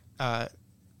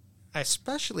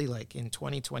 especially in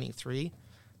 2023,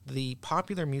 the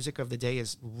popular music of the day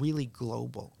is really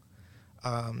global.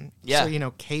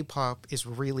 So, K-pop is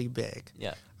really big.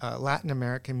 Yeah. Latin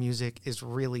American music is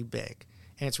really big.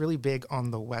 And it's really big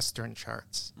on the Western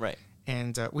charts. Right.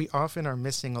 And we often are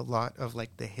missing a lot of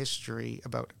the history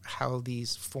about how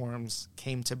these forms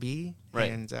came to be,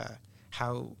 and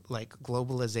how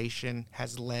globalization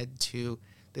has led to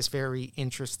this very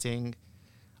interesting,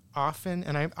 often,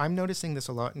 and I'm noticing this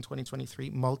a lot in 2023,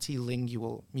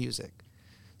 multilingual music.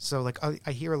 So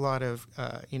I hear a lot of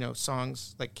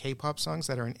songs K-pop songs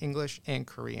that are in English and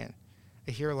Korean.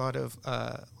 I hear a lot of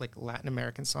Latin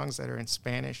American songs that are in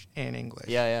Spanish and English.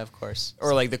 Yeah, of course.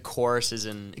 Or the chorus is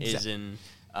in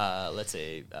let's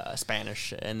say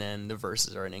Spanish, and then the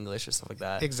verses are in English or stuff like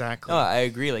that. Exactly. No, I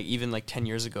agree. Even 10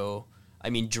 years ago, I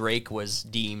mean, Drake was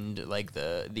deemed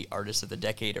the artist of the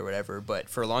decade or whatever, but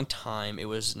for a long time it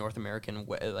was North American,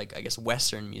 I guess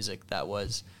Western music that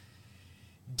was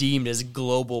deemed as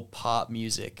global pop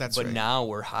music. That's but right. Now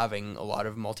we're having a lot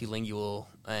of multilingual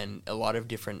and a lot of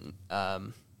different,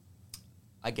 I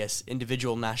guess,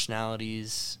 individual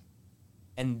nationalities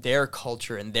and their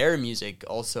culture and their music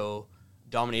also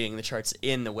dominating the charts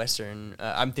in the Western.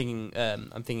 I'm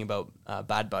thinking about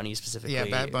Bad Bunny specifically. Yeah,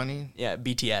 Bad Bunny. Yeah,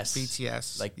 BTS.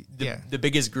 BTS. The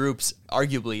biggest groups,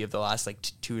 arguably, of the last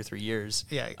 2 or 3 years.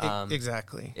 Yeah,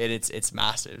 exactly. It's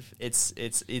massive.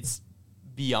 It's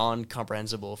beyond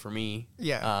comprehensible for me.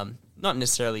 Yeah. Not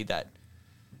necessarily that.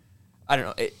 I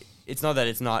don't know. It's not that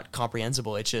it's not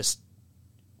comprehensible. It's just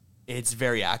it's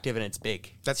very active and it's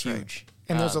big. That's it's huge. Right.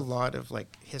 And there's a lot of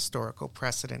historical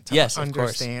precedent to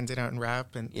understand it and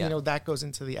rap, and that goes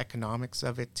into the economics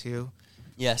of it too.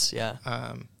 Yes, yeah.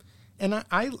 And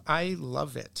I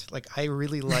love it. I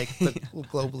really like the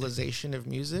globalization of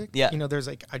music. Yeah. There's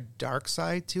a dark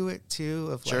side to it too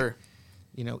of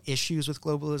issues with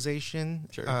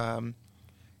globalization. Sure.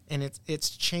 And it's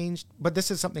changed, but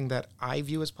this is something that I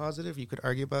view as positive. You could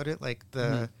argue about it,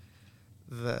 the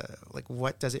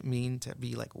what does it mean to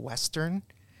be Western,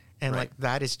 and right.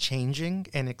 That is changing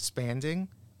and expanding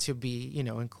to be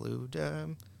include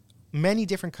many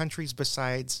different countries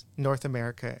besides North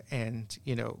America and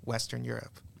Western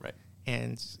Europe. Right.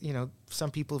 And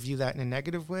some people view that in a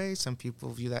negative way. Some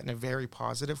people view that in a very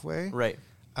positive way. Right.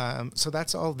 So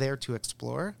that's all there to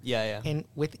explore. Yeah. And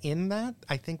within that,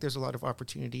 I think there's a lot of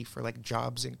opportunity for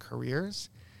jobs and careers,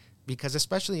 because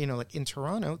especially, in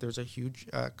Toronto, there's a huge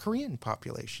Korean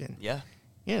population. Yeah.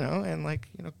 And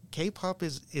K-pop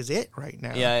is it right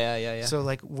now. Yeah. So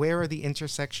where are the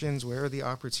intersections? Where are the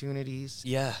opportunities?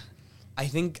 Yeah. I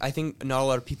think not a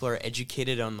lot of people are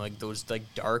educated on those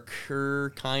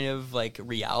darker kind of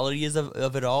realities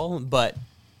of it all, but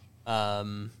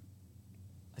I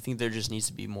think there just needs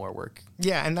to be more work.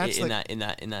 Yeah, and that's in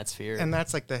that sphere. And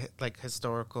that's like the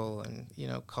historical and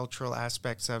cultural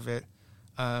aspects of it.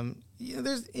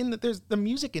 There's the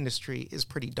music industry is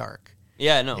pretty dark.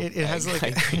 Yeah, no, it has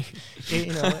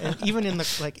and even in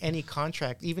any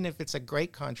contract, even if it's a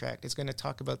great contract, it's going to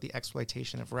talk about the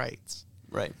exploitation of rights.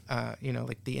 Right.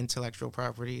 Like the intellectual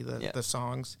property, the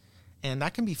songs, and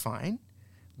that can be fine,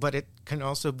 but it can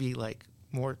also be like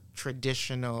more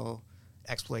traditional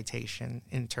exploitation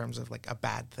in terms of like a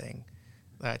bad thing,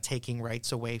 taking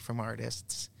rights away from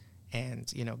artists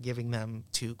and giving them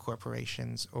to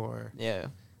corporations or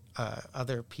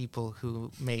other people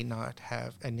who may not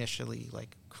have initially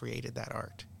like created that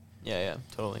art. Yeah,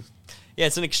 totally. Yeah,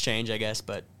 it's an exchange, I guess,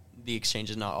 but the exchange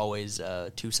is not always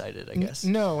two-sided, I guess.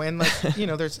 No, and like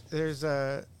there's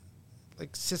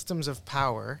like systems of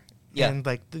power, and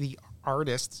like the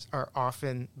artists are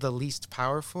often the least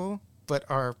powerful, but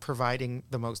are providing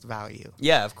the most value.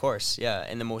 Yeah, of course. Yeah,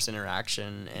 and the most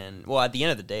interaction, and well, at the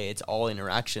end of the day, it's all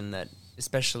interaction that,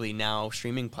 especially now,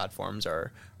 streaming platforms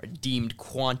are deemed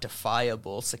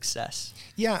quantifiable success.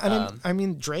 Yeah, and I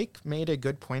mean, Drake made a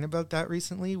good point about that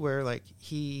recently, where like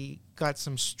he got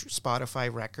some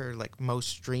Spotify record like most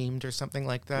streamed or something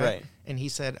like that, right? And he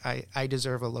said, "I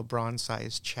deserve a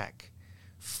LeBron-sized check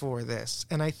for this."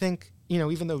 And I think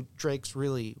even though Drake's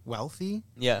really wealthy,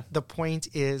 the point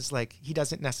is like he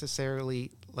doesn't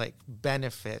necessarily like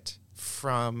benefit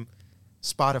from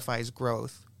Spotify's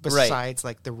growth. Besides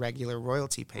like the regular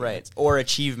royalty payments. Right. Or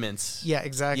achievements. Yeah,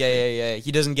 exactly. Yeah.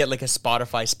 He doesn't get like a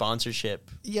Spotify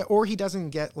sponsorship. Yeah, or he doesn't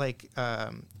get like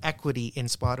equity in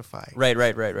Spotify. Right.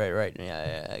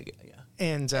 Yeah.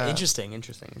 And interesting.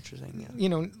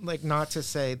 Yeah. Like not to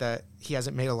say that he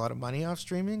hasn't made a lot of money off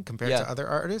streaming compared to other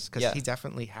artists, because he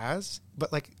definitely has.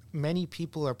 But like many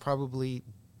people are probably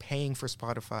paying for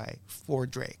Spotify for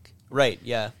Drake. Right.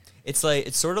 Yeah. It's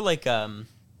sort of like how.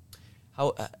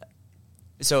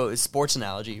 So, sports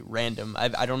analogy, random.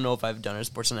 I don't know if I've done a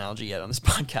sports analogy yet on this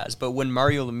podcast, but when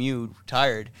Mario Lemieux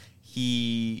retired,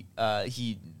 the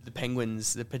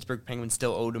Pittsburgh Penguins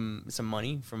still owed him some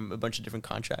money from a bunch of different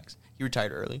contracts. He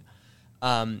retired early,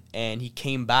 and he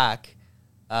came back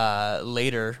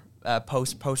later,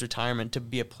 post retirement, to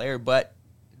be a player. But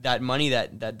that money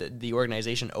that the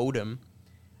organization owed him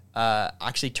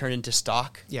actually turned into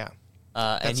stock. Yeah,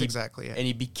 that's exactly it. And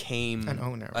he became an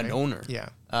owner. An right? owner. Yeah.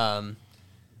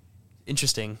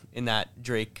 Interesting in that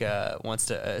Drake wants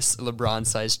to a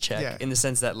LeBron-sized check in the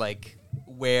sense that like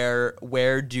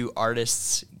where do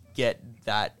artists get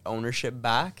that ownership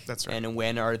back? That's right. And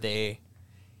when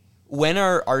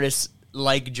are artists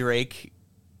like Drake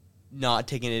not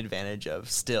taken advantage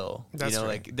of still? That's right.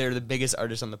 Like they're the biggest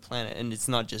artists on the planet, and it's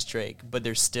not just Drake, but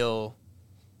they're still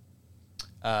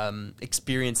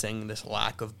experiencing this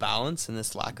lack of balance and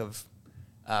this lack of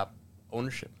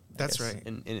ownership. That's right.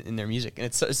 In their music. And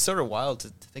it's sort of wild to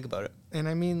think about it. And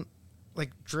I mean, like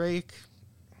Drake,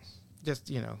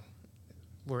 just,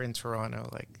 we're in Toronto,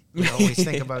 like we always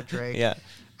think about Drake. Yeah.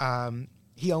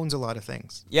 He owns a lot of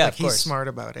things. Yeah, like of course. He's smart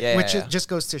about it, just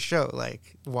goes to show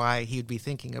like why he'd be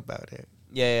thinking about it.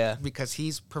 Yeah. Because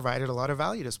he's provided a lot of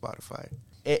value to Spotify.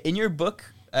 In your book,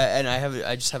 and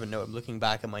I just have a note, I'm looking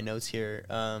back at my notes here.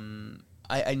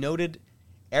 I noted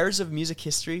errors of music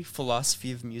history,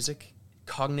 philosophy of music,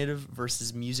 cognitive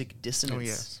versus music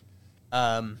dissonance. Oh,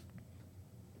 yes.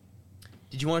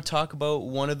 Did you want to talk about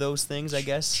one of those things, I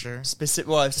guess? Sure.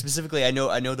 Specifically, I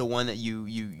know the one that you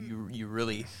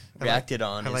really reacted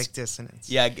on. I like dissonance.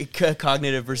 Yeah,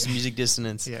 cognitive versus music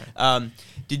dissonance. Yeah.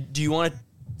 Do you want to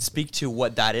speak to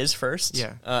what that is first?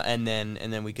 Yeah. And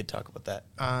then we could talk about that.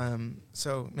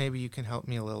 So maybe you can help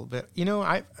me a little bit.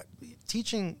 I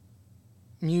teaching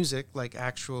music, like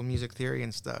actual music theory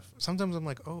and stuff, sometimes I'm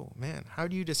like, oh man, how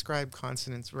do you describe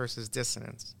consonance versus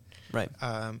dissonance? Right.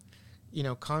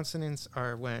 Consonants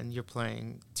are when you're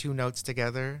playing two notes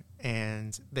together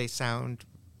and they sound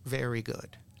very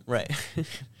good. Right.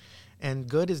 And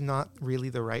good is not really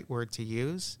the right word to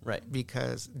use. Right.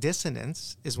 Because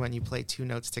dissonance is when you play two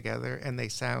notes together and they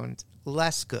sound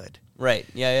less good. Right.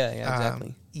 Yeah,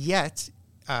 exactly. Yet,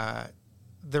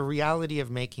 the reality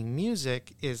of making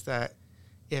music is that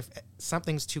if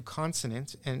something's too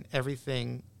consonant and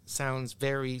everything sounds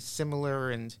very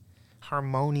similar and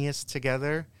harmonious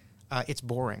together, it's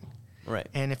boring. Right.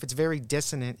 And if it's very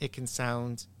dissonant, it can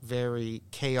sound very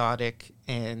chaotic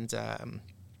and,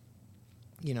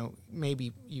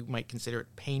 maybe you might consider it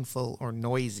painful or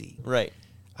noisy. Right.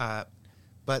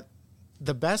 But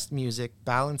the best music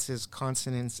balances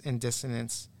consonance and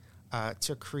dissonance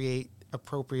to create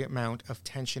appropriate amount of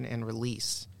tension and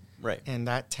release. Right. And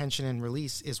that tension and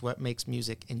release is what makes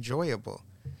music enjoyable.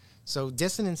 So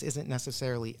dissonance isn't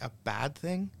necessarily a bad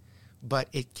thing, but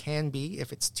it can be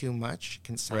if it's too much. It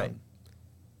can sound,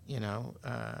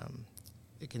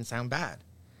 it can sound bad.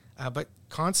 But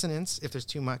consonance, if there's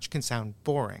too much, can sound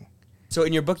boring. So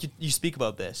in your book, you speak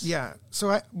about this. Yeah.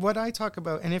 So what I talk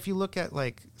about, and if you look at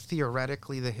like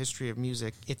theoretically the history of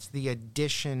music, it's the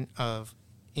addition of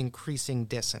increasing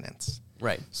dissonance.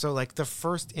 Right. So like the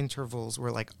first intervals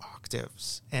were like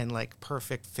octaves and like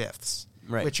perfect fifths,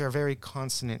 right, which are very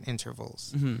consonant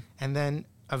intervals. Mm-hmm. And then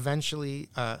eventually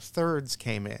thirds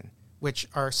came in, which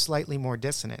are slightly more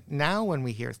dissonant. Now when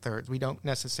we hear thirds, we don't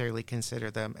necessarily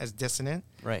consider them as dissonant,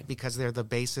 right, because they're the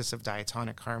basis of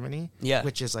diatonic harmony, yeah,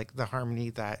 which is like the harmony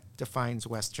that defines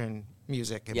Western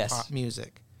music and yes, pop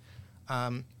music.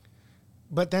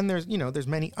 But then there's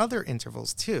many other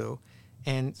intervals too.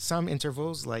 And some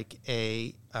intervals, like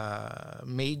a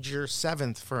major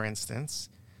seventh, for instance,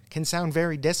 can sound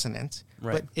very dissonant.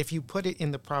 Right. But if you put it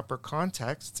in the proper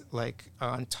context, like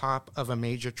on top of a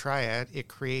major triad, it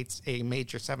creates a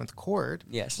major seventh chord,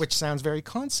 yes, which sounds very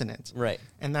consonant. Right.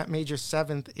 And that major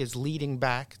seventh is leading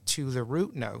back to the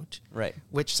root note, right,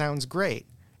 which sounds great.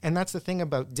 And that's the thing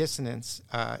about dissonance.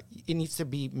 It needs to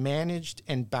be managed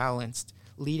and balanced,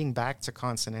 leading back to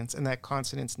consonance, and that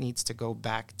consonance needs to go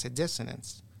back to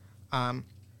dissonance. And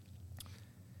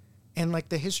like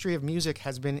the history of music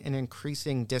has been an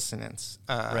increasing dissonance.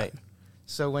 Right.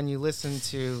 So when you listen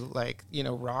to like,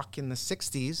 rock in the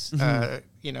 60s,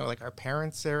 like our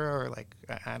parents' era, or like,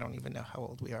 I don't even know how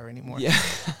old we are anymore. Yeah.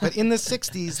 But in the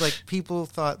 60s, like people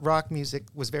thought rock music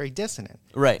was very dissonant.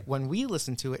 Right. When we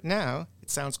listen to it now, it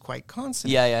sounds quite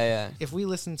consonant. Yeah. If we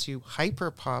listen to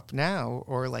hyper pop now,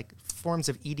 or like forms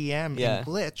of EDM and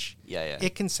glitch,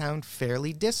 it can sound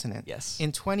fairly dissonant. Yes.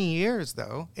 In 20 years,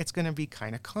 though, it's going to be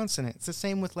kind of consonant. It's the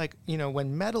same with like,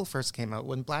 when metal first came out,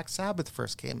 when Black Sabbath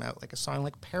first came out, like a song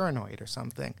like Paranoid or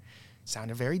something,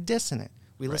 sounded very dissonant.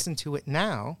 We listen to it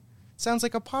now, it sounds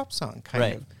like a pop song,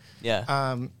 kind of.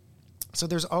 Yeah. So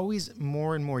there's always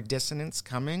more and more dissonance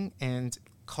coming, and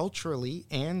culturally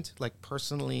and like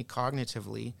personally,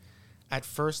 cognitively, at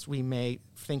first we may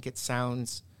think it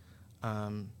sounds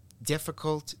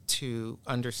difficult to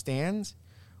understand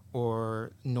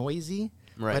or noisy,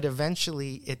 but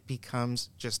eventually it becomes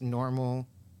just normal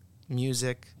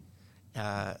music,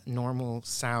 normal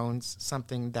sounds,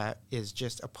 something that is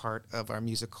just a part of our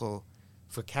musical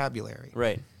vocabulary.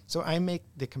 Right. So I make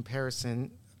the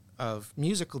comparison of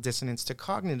musical dissonance to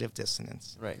cognitive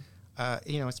dissonance. Right.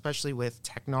 Especially with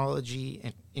technology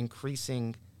and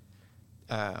increasing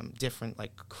different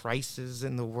like crises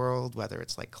in the world, whether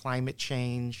it's like climate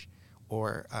change,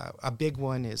 or a big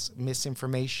one is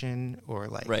misinformation, or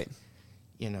like,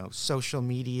 social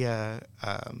media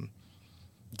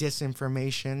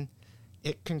disinformation.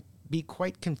 It can be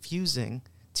quite confusing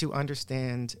to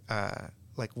understand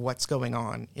like what's going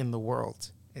on in the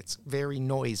world. It's very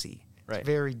noisy, it's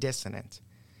very dissonant.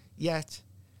 Yet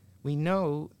we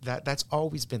know that that's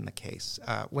always been the case.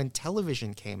 When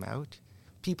television came out,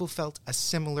 people felt a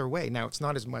similar way. Now, it's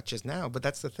not as much as now, but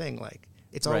that's the thing. Like,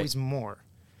 it's always more.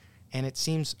 And it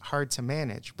seems hard to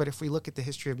manage. But if we look at the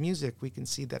history of music, we can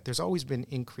see that there's always been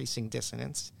increasing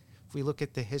dissonance. If we look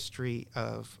at the history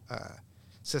of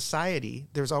society,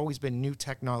 there's always been new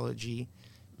technology,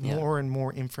 more and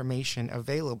more information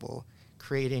available,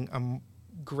 creating a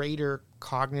greater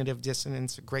cognitive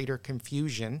dissonance, greater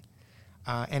confusion.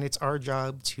 And it's our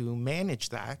job to manage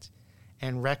that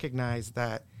and recognize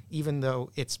that even though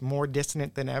it's more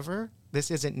dissonant than ever, this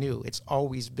isn't new. It's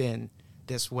always been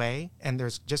this way, and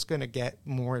there's just going to get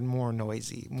more and more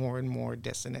noisy, more and more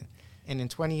dissonant. And in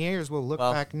 20 years, we'll look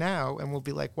back now and we'll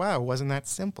be like, wow, wasn't that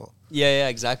simple? Yeah,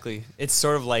 exactly. It's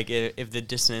sort of like if the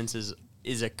dissonance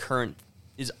is a current,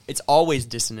 it's always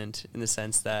dissonant in the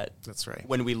sense that that's right.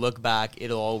 When we look back,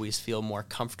 it'll always feel more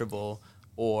comfortable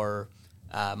or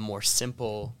more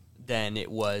simple than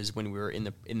it was when we were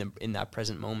in that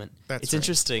present moment. It's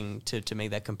interesting to make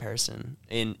that comparison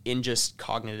in just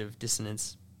cognitive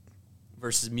dissonance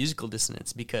versus musical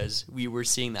dissonance, because we were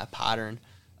seeing that pattern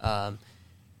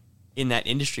in that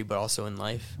industry, but also in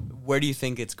life. Where do you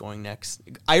think it's going next?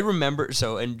 I remember,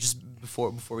 and just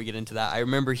before we get into that, I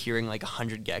remember hearing like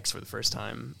 100 gecs for the first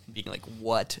time, being like,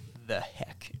 what the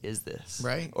heck is this?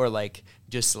 Right. Or like,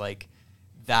 just like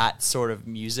that sort of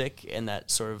music and that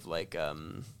sort of like,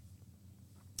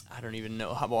 I don't even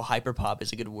know how, well, hyperpop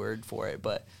is a good word for it,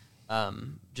 but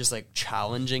just like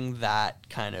challenging that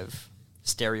kind of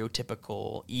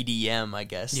stereotypical EDM, I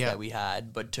guess, that we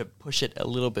had, but to push it a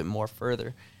little bit more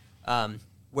further.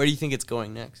 Where do you think it's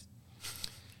going next?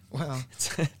 Well,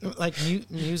 like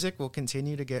music will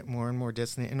continue to get more and more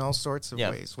dissonant in all sorts of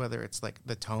ways, whether it's like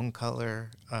the tone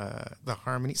color, the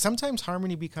harmony. Sometimes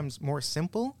harmony becomes more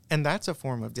simple, and that's a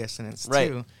form of dissonance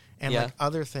too. And like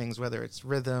other things, whether it's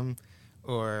rhythm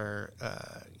or,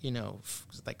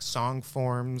 like song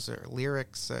forms or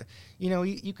lyrics,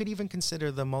 you could even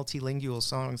consider the multilingual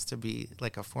songs to be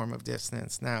like a form of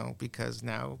dissonance now, because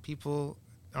now people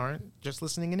aren't just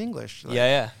listening in English.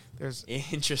 Like, there's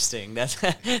interesting.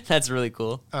 That's really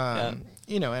cool. And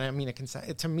I mean,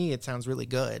 to me, it sounds really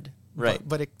good, right?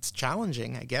 But it's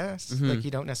challenging, I guess. Mm-hmm. Like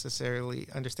you don't necessarily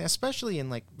understand, especially in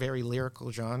like very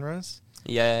lyrical genres.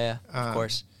 Of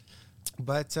course.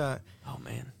 But oh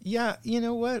man, you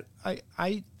know what?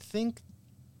 I think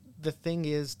the thing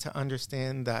is to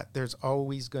understand that there's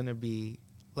always going to be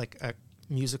like a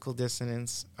musical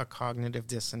dissonance, a cognitive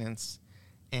dissonance.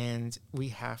 And we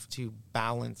have to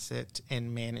balance it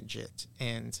and manage it.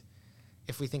 And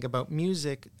if we think about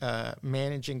music,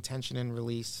 managing tension and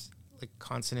release, like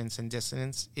consonance and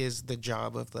dissonance, is the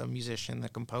job of the musician, the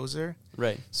composer.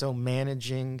 Right. So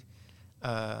managing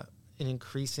an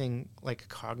increasing like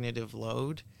cognitive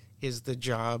load is the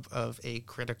job of a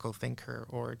critical thinker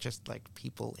or just like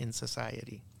people in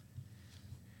society.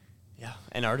 Yeah,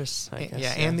 and artists, I guess.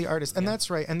 Yeah, and the artists. And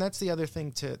that's right. And that's the other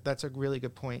thing, that's a really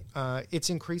good point. It's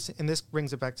increasing, and this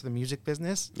brings it back to the music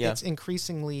business. Yeah. It's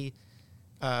increasingly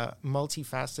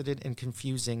multifaceted and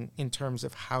confusing in terms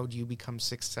of how do you become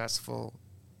successful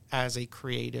as a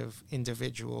creative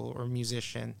individual or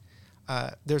musician.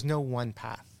 There's no one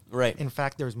path. Right. In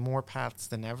fact, there's more paths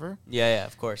than ever. Yeah,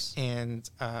 of course. And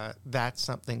that's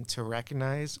something to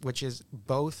recognize, which is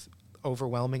both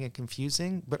overwhelming and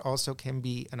confusing, but also can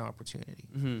be an opportunity.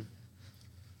 Mm-hmm.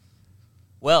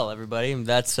 Well, everybody,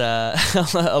 that's a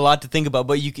lot to think about,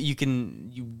 but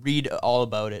you read all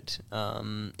about it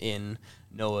in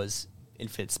Noah's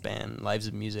Infinite Span, Lives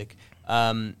of Music,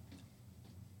 to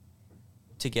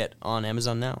get on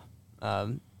Amazon now,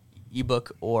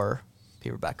 ebook or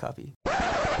paperback copy.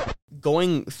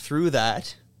 Going through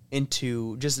that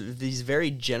into just these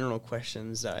very general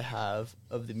questions that I have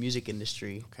of the music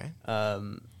industry. Okay.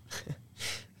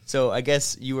 So I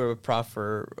guess you were a prof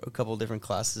for a couple of different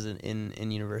classes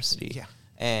in university. Yeah.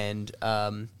 And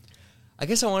I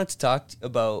guess I wanted to talk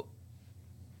about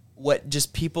what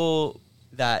just people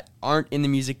that aren't in the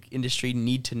music industry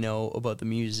need to know about the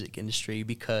music industry,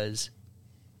 because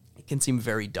it can seem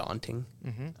very daunting.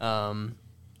 Mm-hmm.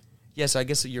 So I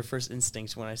guess your first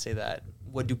instinct when I say that,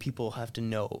 what do people have to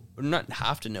know, or not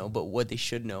have to know, but what they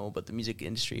should know about the music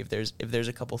industry? If there's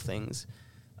a couple things,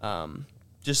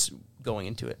 just going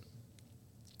into it.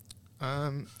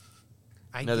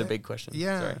 Another big question.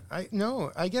 Yeah,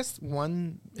 sorry. I guess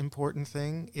one important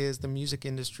thing is the music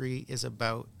industry is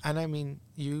about, and I mean,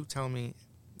 you tell me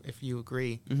if you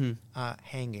agree,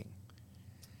 hanging.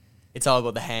 It's all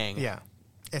about the hang. Yeah,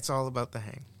 it's all about the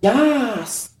hang.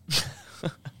 Yes.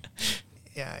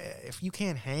 Yeah, if you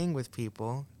can't hang with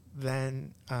people,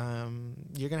 then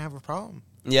you're going to have a problem.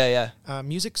 Yeah.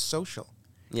 Music's social.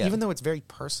 Yeah. Even though it's very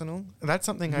personal. That's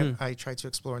something I try to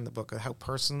explore in the book, how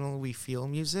personal we feel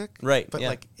music. Right. But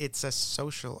like it's a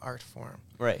social art form.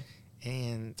 Right.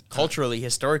 And culturally,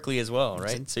 historically as well,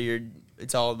 right? So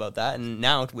it's all about that. And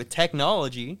now with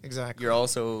technology, exactly, you're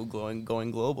also going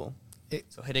global.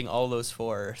 So hitting all those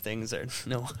four things are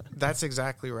That's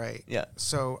exactly right. Yeah.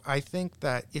 So I think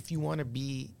that if you want to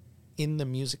be in the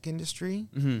music industry,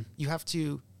 you have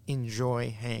to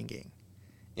enjoy hanging.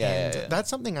 Yeah. That's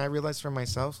something I realized for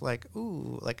myself. Like,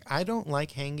 I don't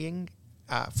like hanging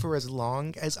for as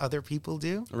long as other people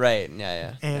do. Right.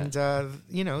 Yeah. And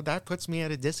that puts me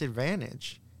at a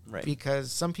disadvantage. Right.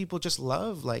 Because some people just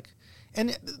love and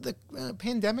the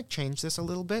pandemic changed this a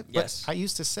little bit. Yes. But I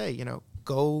used to say,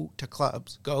 go to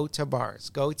clubs, go to bars,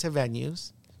 go to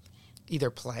venues, either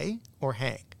play or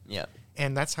hang. Yeah.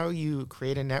 And that's how you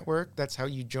create a network. That's how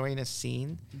you join a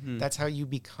scene. Mm-hmm. That's how you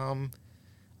become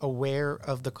aware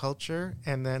of the culture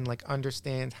and then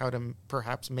understand how to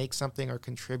perhaps make something or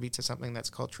contribute to something that's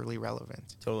culturally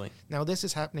relevant. Totally. Now, this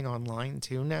is happening online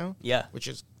too now. Yeah.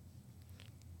 Which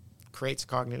creates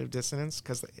cognitive dissonance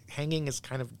because hanging is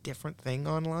kind of different thing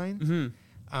online.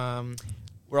 Mm-hmm.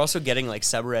 We're also getting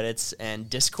subreddits and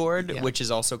Discord, which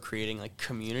is also creating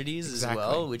communities as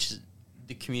well, which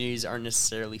the communities aren't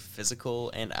necessarily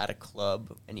physical and at a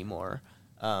club anymore.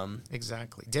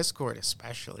 Exactly. Discord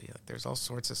especially. There's all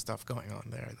sorts of stuff going on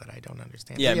there that I don't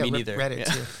understand. Yeah, me neither. Reddit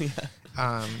too.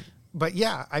 But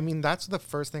yeah, I mean, that's the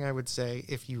first thing I would say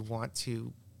if you want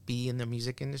to be in the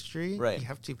music industry. Right. You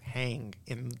have to hang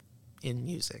in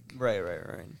music. Right.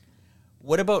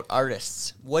 What about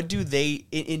artists? What do they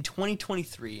in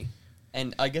 2023?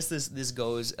 And I guess this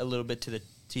goes a little bit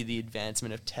to the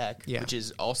advancement of tech, which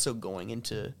is also going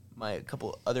into my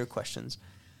couple other questions.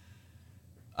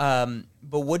 But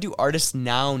what do artists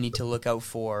now need to look out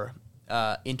for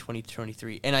in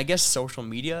 2023? And I guess social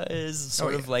media is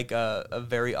sort of like a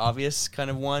very obvious kind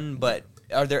of one, but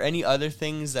are there any other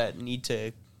things that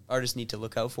artists need to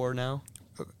look out for now?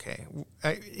 Okay.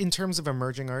 In terms of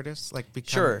emerging artists, like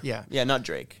Sure. Yeah, not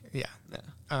Drake. Yeah.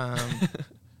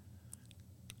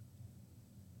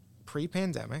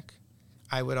 Pre-pandemic,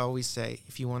 I would always say,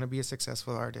 if you want to be a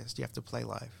successful artist, you have to play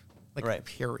live. Like,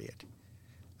 period.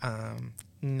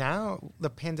 Now, the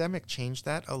pandemic changed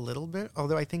that a little bit,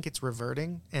 although I think it's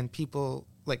reverting, and people,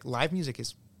 like, live music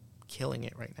is killing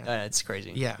it right now. It's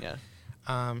crazy. Yeah.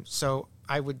 So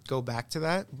I would go back to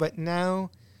that. But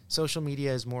now, social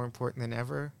media is more important than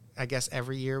ever. I guess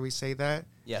every year we say that.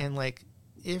 Yeah. And, like,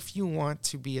 if you want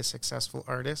to be a successful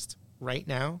artist right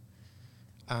now,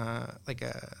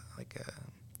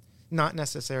 not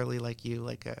necessarily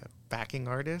like a backing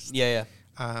artist. Yeah.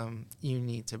 You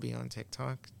need to be on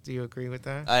TikTok. Do you agree with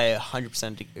that? I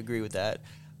 100% agree with that.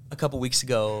 A couple weeks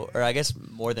ago, or I guess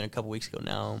more than a couple weeks ago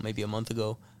now, maybe a month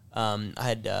ago, I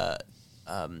had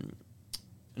an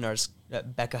artist,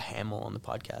 Becca Hamill, on the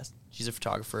podcast. She's a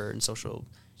photographer and social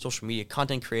media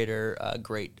content creator,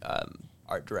 great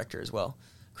art director as well,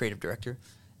 creative director.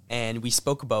 And we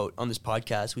spoke about, on this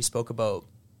podcast,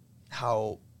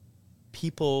 how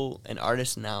people and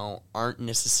artists now aren't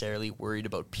necessarily worried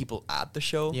about people at the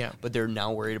show, but they're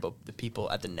now worried about the people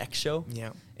at the next show. Yeah.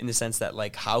 In the sense that,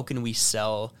 like, how can we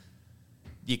sell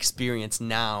the experience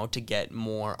now to get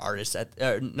more artists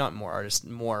not more artists,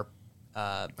 more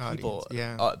people,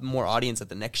 more audience at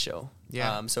the next show.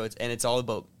 Yeah. So it's all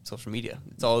about social media.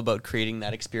 It's all about creating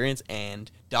that experience and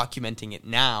documenting it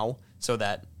now, so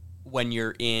that when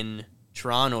you're in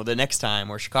Toronto the next time,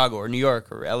 or Chicago or New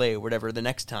York or LA or whatever the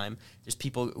next time, there's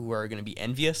people who are going to be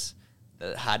envious,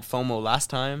 that had FOMO last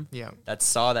time, that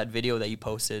saw that video that you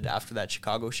posted after that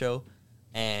Chicago show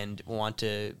and want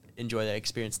to enjoy that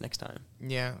experience next time.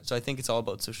 Yeah. So I think it's all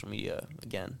about social media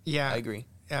again. Yeah. I agree.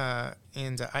 And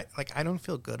I don't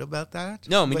feel good about that.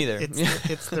 No, me neither.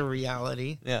 It's the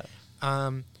reality. Yeah.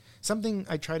 Something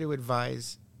I try to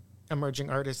advise emerging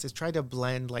artists is try to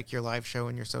blend, like, your live show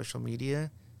and your social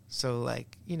media. So,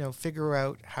 like, figure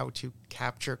out how to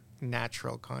capture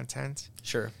natural content.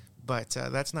 Sure. But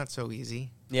that's not so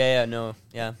easy. Yeah.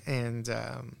 And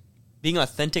being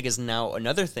authentic is now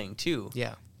another thing, too.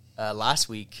 Yeah. Last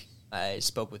week, I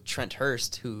spoke with Trent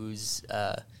Hurst, who's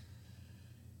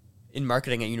in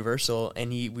marketing at Universal, and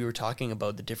we were talking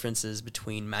about the differences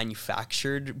between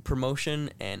manufactured promotion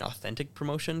and authentic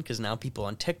promotion, because now people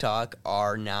on TikTok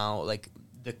are now, like,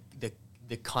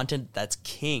 the content that's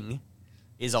king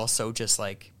is also just,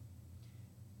 like,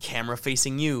 camera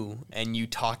facing you and you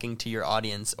talking to your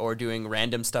audience, or doing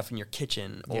random stuff in your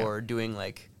kitchen, or doing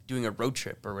a road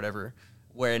trip or whatever,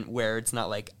 where it's not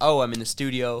like, oh, I'm in the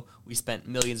studio, we spent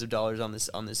millions of dollars on this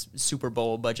Super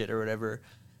Bowl budget or whatever.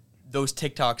 Those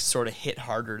TikToks sort of hit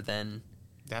harder than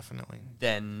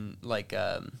like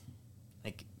 $1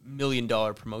 million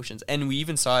promotions. And we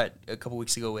even saw it a couple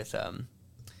weeks ago with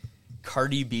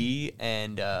Cardi B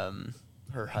and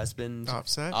her husband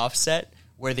Offset,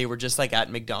 where they were just, like, at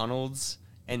McDonald's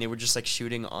and they were just, like,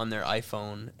 shooting on their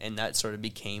iPhone, and that sort of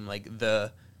became, like,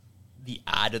 the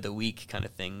ad of the week kind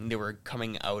of thing. They were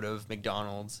coming out of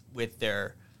McDonald's with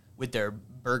their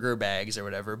burger bags or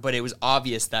whatever, but it was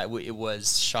obvious that it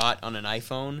was shot on an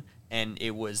iPhone and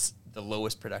it was the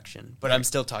lowest production. But I'm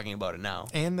still talking about it now.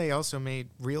 And they also made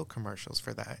real commercials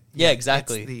for that. Yeah,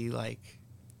 exactly. It's the, like,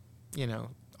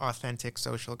 authentic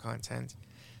social content.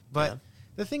 But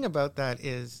the thing about that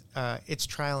is it's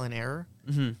trial and error,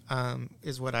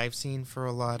 is what I've seen for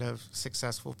a lot of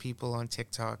successful people on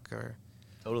TikTok.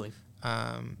 Totally.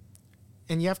 And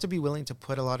you have to be willing to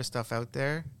put a lot of stuff out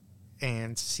there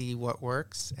and see what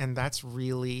works. And that's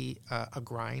really a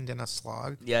grind and a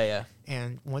slog. Yeah.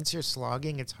 And once you're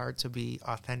slogging, it's hard to be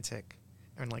authentic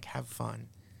and, like, have fun.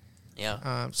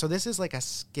 Yeah. So this is like a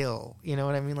skill. You know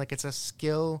what I mean? Like, it's a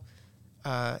skill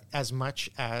as much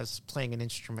as playing an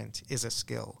instrument is a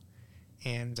skill.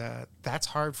 And that's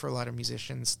hard for a lot of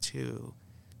musicians to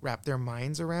wrap their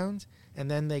minds around. And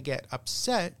then they get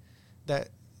upset that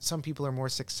some people are more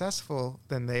successful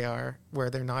than they are,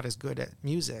 where they're not as good at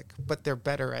music, but they're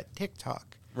better at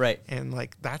TikTok. Right. And,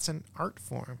 like, that's an art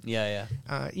form. Yeah.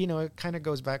 It kind of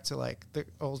goes back to, like, the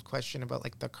old question about,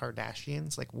 like, the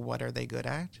Kardashians. Like, what are they good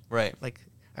at? Right. Like,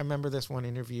 I remember this one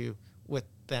interview with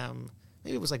them.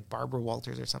 Maybe it was, like, Barbara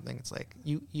Walters or something. It's like,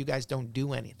 you guys don't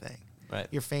do anything. Right.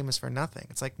 you're famous for nothing.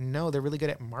 It's like, no, they're really good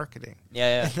at marketing.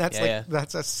 Yeah. And that's yeah.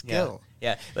 that's a skill.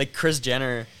 Yeah. Like Kris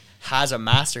Jenner has a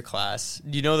masterclass.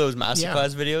 Do you know those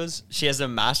masterclass videos? She has a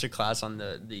masterclass on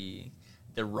the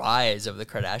rise of the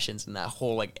Kardashians and that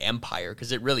whole like empire,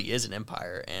 because it really is an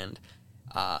empire. And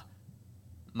the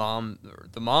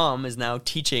mom is now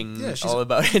teaching all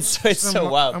about it. So it's so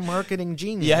wild. A marketing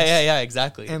genius. Yeah,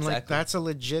 exactly. And like that's a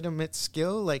legitimate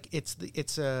skill. Like it's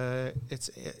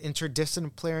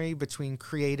interdisciplinary between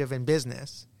creative and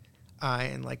business,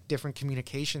 and like different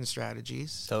communication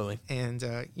strategies. Totally. And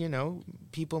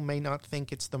people may not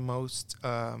think it's the most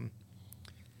like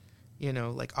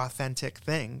authentic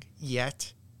thing,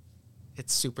 yet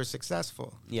it's super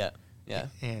successful. Yeah.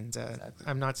 And exactly.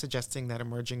 I'm not suggesting that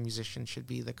emerging musicians should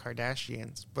be the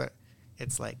Kardashians, but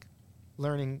it's like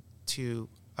learning to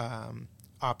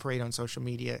operate on social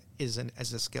media as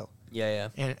a skill. Yeah.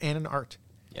 And an art.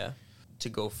 Yeah. To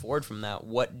go forward from that,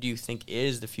 what do you think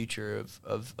is the future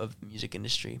of the music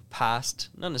industry? Past,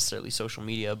 not necessarily social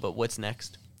media, but what's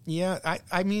next? Yeah,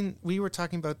 I mean, we were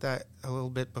talking about that a little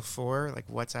bit before, like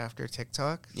what's after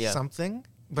TikTok? Yeah. Something,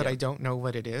 but I don't know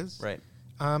what it is. Right.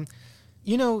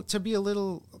 To be a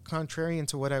little contrarian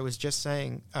to what I was just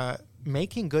saying,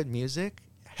 making good music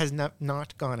has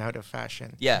not gone out of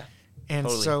fashion. Yeah. And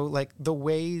totally. so, like, the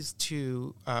ways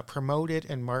to promote it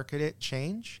and market it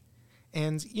change.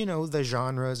 And, the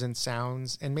genres and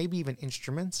sounds and maybe even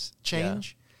instruments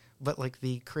change. Yeah. But, like,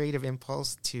 the creative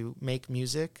impulse to make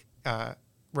music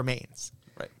remains.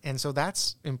 Right. And so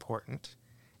that's important.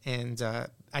 And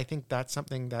I think that's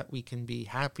something that we can be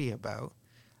happy about.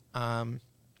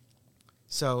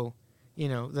 So,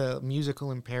 the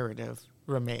musical imperative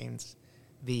remains.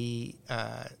 The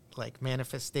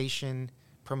manifestation,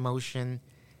 promotion,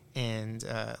 and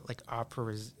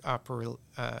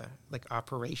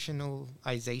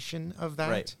operationalization of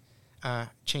that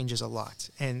changes a lot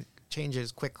and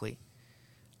changes quickly.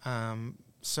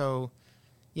 So,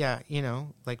 yeah,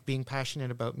 being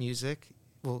passionate about music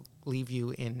will leave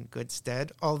you in good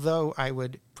stead. Although I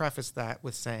would preface that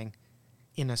with saying,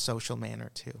 in a social manner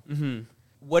too. Mm-hmm.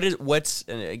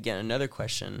 And again, another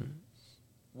question,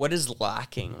 what is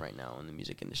lacking right now in the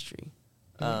music industry?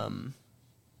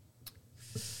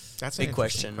 That's a big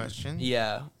question.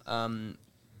 Yeah.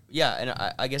 Yeah.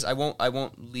 And I guess I won't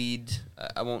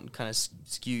kind of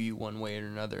skew you one way or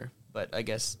another, but I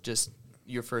guess just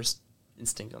your first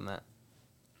instinct on that.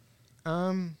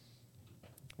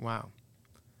 Wow.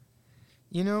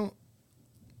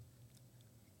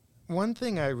 One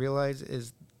thing I realize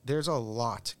is there's a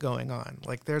lot going on.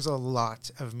 Like, there's a lot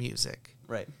of music.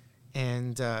 Right.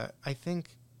 And I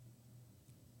think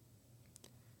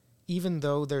even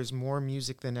though there's more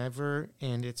music than ever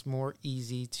and it's more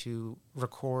easy to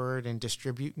record and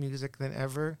distribute music than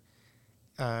ever,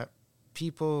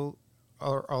 people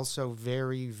are also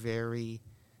very, very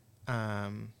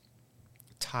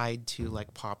tied to,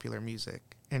 like, popular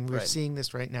music. And we're seeing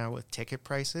this right now with ticket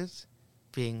prices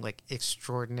being, like,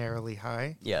 extraordinarily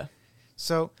high. Yeah.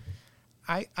 So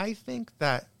I think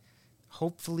that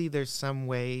hopefully there's some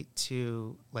way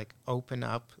to, like, open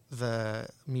up the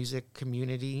music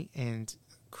community and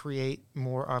create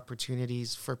more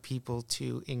opportunities for people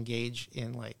to engage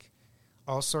in, like,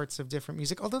 all sorts of different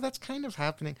music. Although that's kind of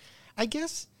happening. I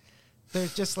guess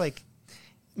there's just, like,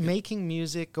 making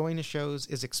music, going to shows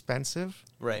is expensive.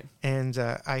 Right. And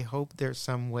I hope there's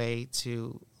some way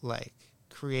to, like,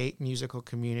 create musical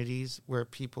communities where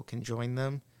people can join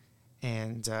them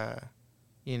and,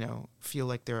 feel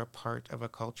like they're a part of a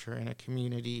culture and a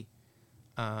community,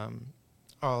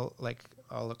 all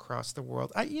across the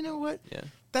world. You know what? Yeah.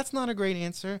 That's not a great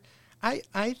answer.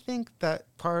 I think that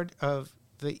part of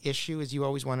the issue is you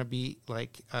always want to be,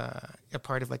 like, a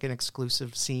part of, like, an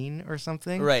exclusive scene or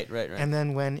something. Right. And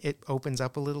then when it opens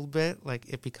up a little bit, like,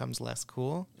 it becomes less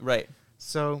cool. Right.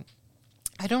 So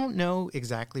I don't know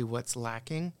exactly what's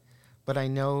lacking, but I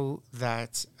know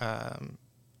that,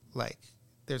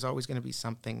 there's always going to be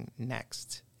something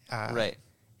next. Right.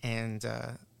 And,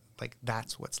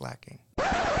 that's what's lacking.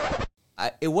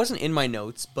 It wasn't in my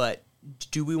notes, but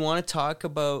do we want to talk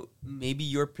about maybe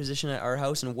your position at Art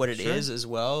House and what it is as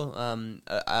well?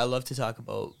 I love to talk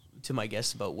to my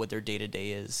guests about what their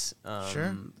day-to-day is.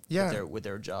 Sure. Yeah. With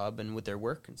their job and with their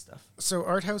work and stuff. So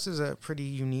Art House is a pretty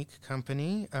unique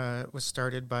company. It was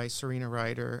started by Serena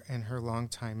Ryder and her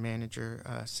longtime manager,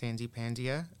 Sandy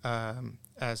Pandya,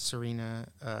 as Serena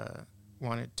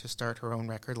wanted to start her own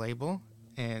record label.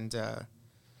 And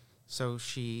so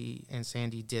she and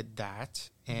Sandy did that.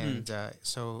 And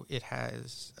so it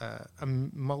has a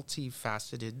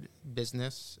multifaceted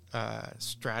business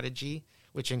strategy,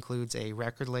 which includes a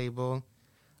record label,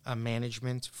 a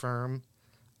management firm,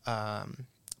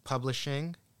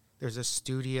 publishing. There's a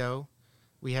studio.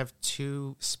 We have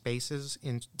 2 spaces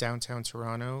in downtown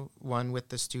Toronto, one with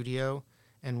the studio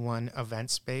and one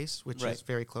event space, which is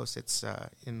very close. It's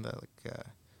in the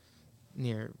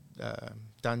near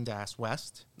Dundas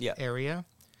West area.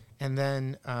 And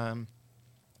then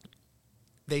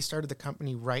they started the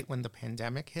company right when the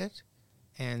pandemic hit,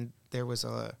 and there was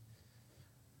a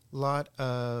lot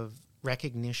of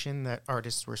recognition that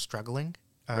artists were struggling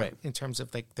in terms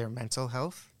of like their mental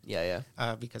health.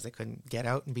 Because they couldn't get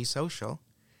out and be social.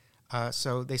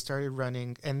 So they started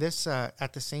running, and this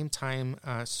at the same time,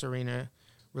 Serena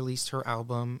released her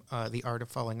album, The Art of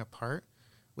Falling Apart,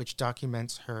 which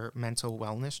documents her mental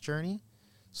wellness journey.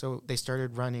 So they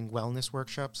started running wellness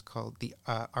workshops called the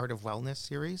Art of Wellness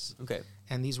series. Okay.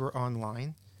 And these were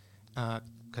online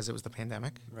because it was the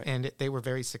pandemic. Right. And they were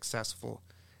very successful.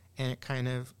 And it kind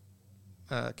of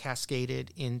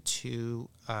cascaded into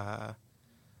a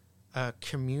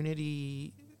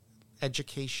community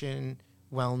education,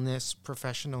 wellness,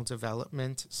 professional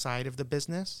development side of the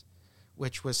business,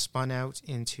 which was spun out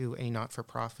into a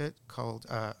not-for-profit called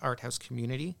Art House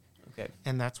Community. Okay.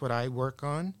 And that's what I work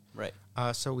on. Right.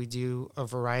 So we do a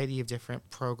variety of different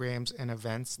programs and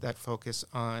events that focus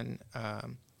on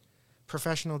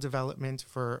professional development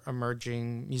for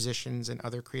emerging musicians and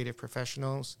other creative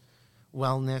professionals,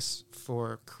 wellness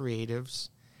for creatives,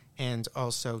 and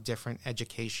also different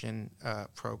education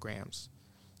programs.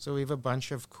 So we have a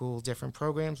bunch of cool different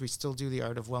programs. We still do the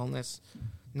Art of Wellness,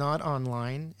 not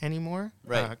online anymore,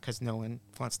 because no one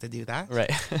wants to do that.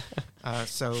 Right.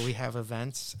 So we have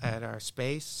events at our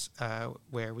space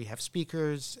where we have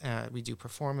speakers, we do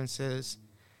performances,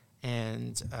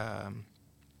 and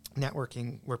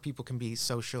networking where people can be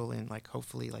social in like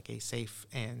hopefully like a safe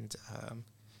and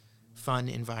fun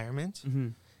environment. Mm-hmm.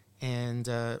 And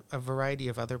a variety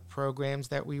of other programs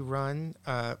that we run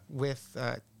with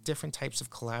different types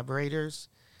of collaborators.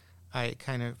 I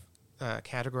kind of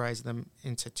categorize them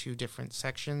into 2 different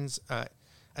sections,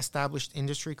 established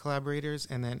industry collaborators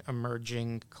and then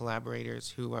emerging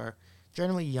collaborators who are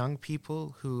generally young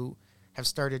people who have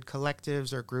started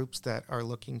collectives or groups that are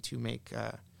looking to make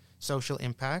social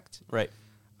impact. Right.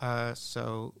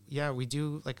 So, yeah, we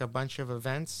do like a bunch of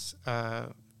events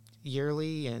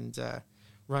yearly and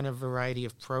run a variety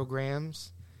of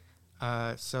programs.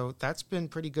 So that's been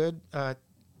pretty good.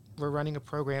 We're running a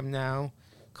program now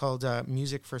called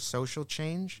Music for Social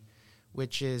Change,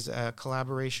 which is a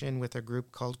collaboration with a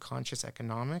group called Conscious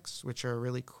Economics, which are a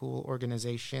really cool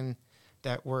organization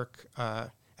that work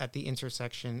at the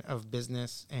intersection of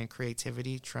business and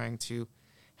creativity, trying to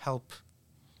help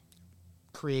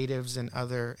creatives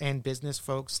and business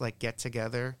folks like get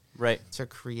together to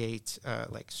create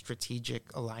like strategic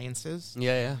alliances.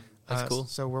 Yeah. That's cool.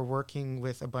 So we're working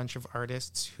with a bunch of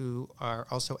artists who are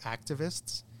also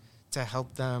activists to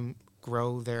help them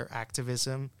grow their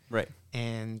activism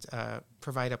and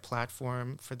provide a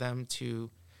platform for them to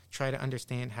try to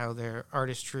understand how their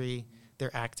artistry,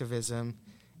 their activism,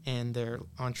 and their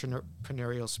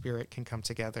entrepreneurial spirit can come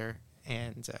together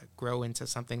and grow into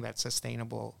something that's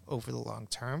sustainable over the long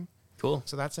term. Cool.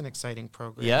 So that's an exciting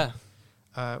program. Yeah.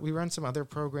 We run some other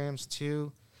programs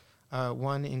too.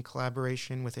 One in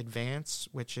collaboration with Advance,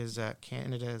 which is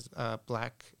Canada's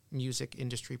Black Music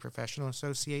Industry Professional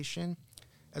Association,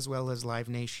 as well as Live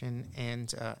Nation and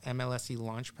MLSE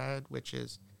Launchpad, which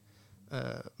is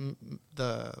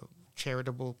the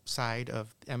charitable side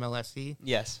of MLSE.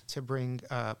 Yes. To bring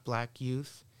Black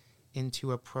youth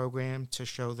into a program to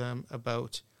show them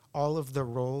about all of the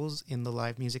roles in the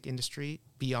live music industry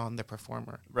beyond the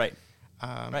performer. Right.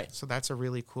 So that's a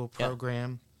really cool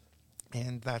program. Yeah.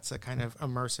 And that's a kind of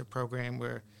immersive program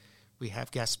where we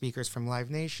have guest speakers from Live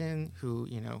Nation who,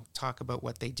 talk about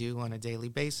what they do on a daily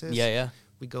basis. Yeah.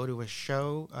 We go to a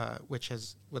show,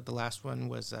 the last one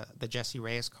was the Jesse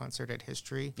Reyes concert at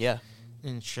History. Yeah.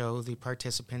 And show the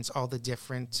participants all the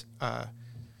different,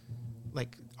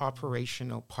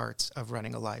 operational parts of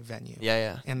running a live venue.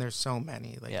 Yeah. And there's so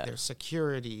many. There's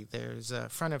security, there's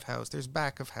front of house, there's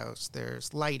back of house,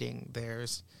 there's lighting,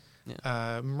 there's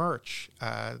merch,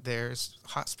 there's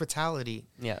hospitality.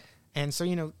 Yeah. And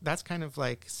so, that's kind of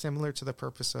like similar to the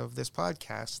purpose of this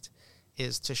podcast,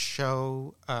 is to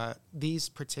show these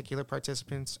particular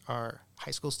participants are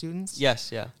high school students.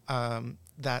 Yes, yeah.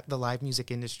 That the live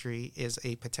music industry is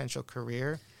a potential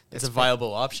career. It's a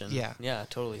viable option. Yeah. Yeah,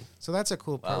 totally. So that's a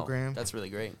cool program. That's really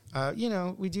great.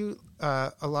 We do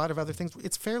a lot of other things.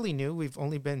 It's fairly new. We've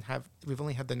only had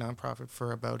the nonprofit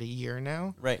for about a year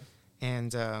now. Right.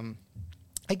 And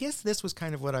I guess this was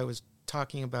kind of what I was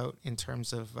talking about in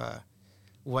terms of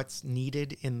what's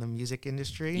needed in the music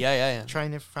industry. Yeah.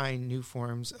 Trying to find new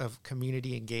forms of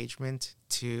community engagement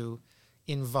to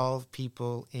involve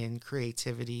people in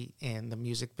creativity and the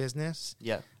music business.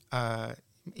 Yeah.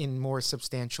 In more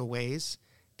substantial ways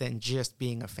than just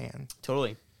being a fan.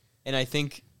 Totally. And I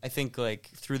think like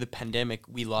through the pandemic,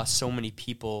 we lost so many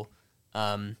people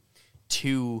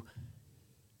to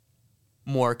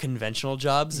more conventional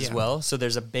jobs as well. So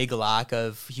there's a big lack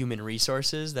of human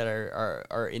resources that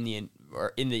are in the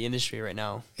industry right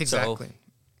now. Exactly. So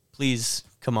please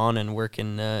come on and work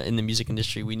in the music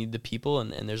industry. We need the people,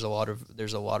 and there's a lot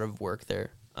of work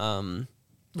there.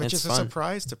 Which is a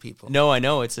surprise to people. No, I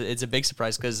know it's a big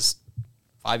surprise because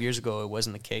 5 years ago it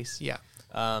wasn't the case. Yeah.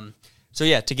 So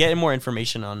yeah, to get more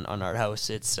information on Art House,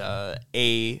 it's ARTHAUS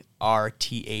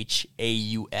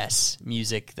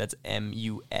music. That's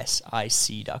MUSIC.com.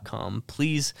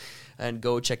 Please, and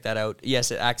go check that out.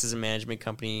 Yes, it acts as a management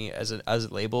company as a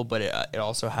label, but it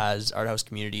also has Art House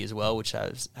Community as well, which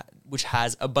has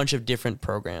a bunch of different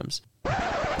programs.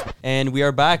 And we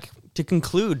are back. To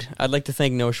conclude, I'd like to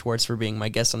thank Noah Shwartz for being my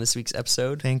guest on this week's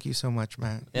episode. Thank you so much,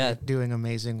 Matt. Yeah. You're doing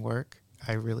amazing work.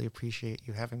 I really appreciate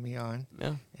you having me on.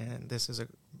 Yeah. And this is an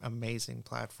amazing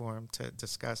platform to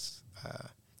discuss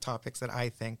topics that I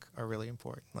think are really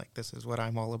important. Like, this is what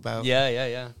I'm all about.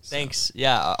 Yeah. Thanks.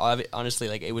 Yeah, honestly,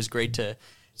 like, it was great to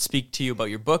speak to you about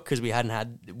your book because we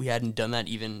hadn't done that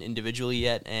even individually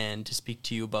yet, and to speak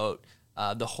to you about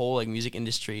the whole like music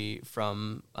industry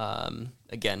from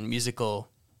again, musical,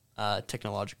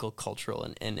 technological, cultural,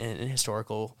 and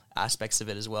historical aspects of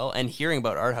it as well, and hearing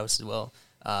about Art House as well.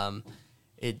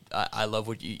 I love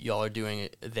what y'all are doing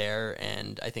there,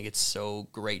 and I think it's so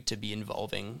great to be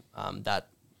involving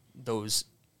those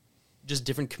just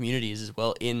different communities as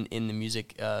well in the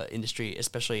music industry,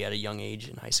 especially at a young age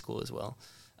in high school as well.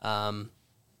 So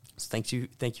thank you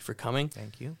for coming.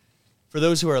 Thank you. For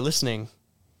those who are listening,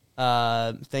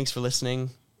 thanks for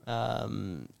listening.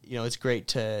 It's great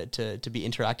to be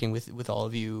interacting with all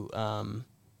of you on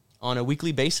a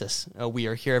weekly basis. We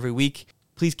are here every week.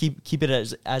 Please keep it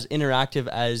as interactive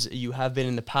as you have been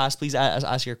in the past. Please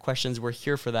ask your questions. We're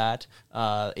here for that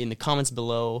in the comments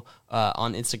below,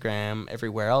 on Instagram,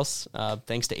 everywhere else.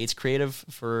 Thanks to Eights Creative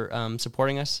for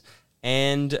supporting us.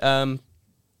 And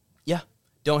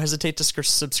don't hesitate to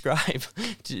subscribe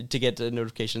to get the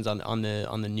notifications on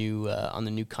the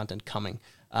new content coming.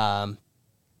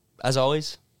 As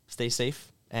always, stay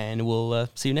safe, and we'll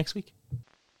see you next week.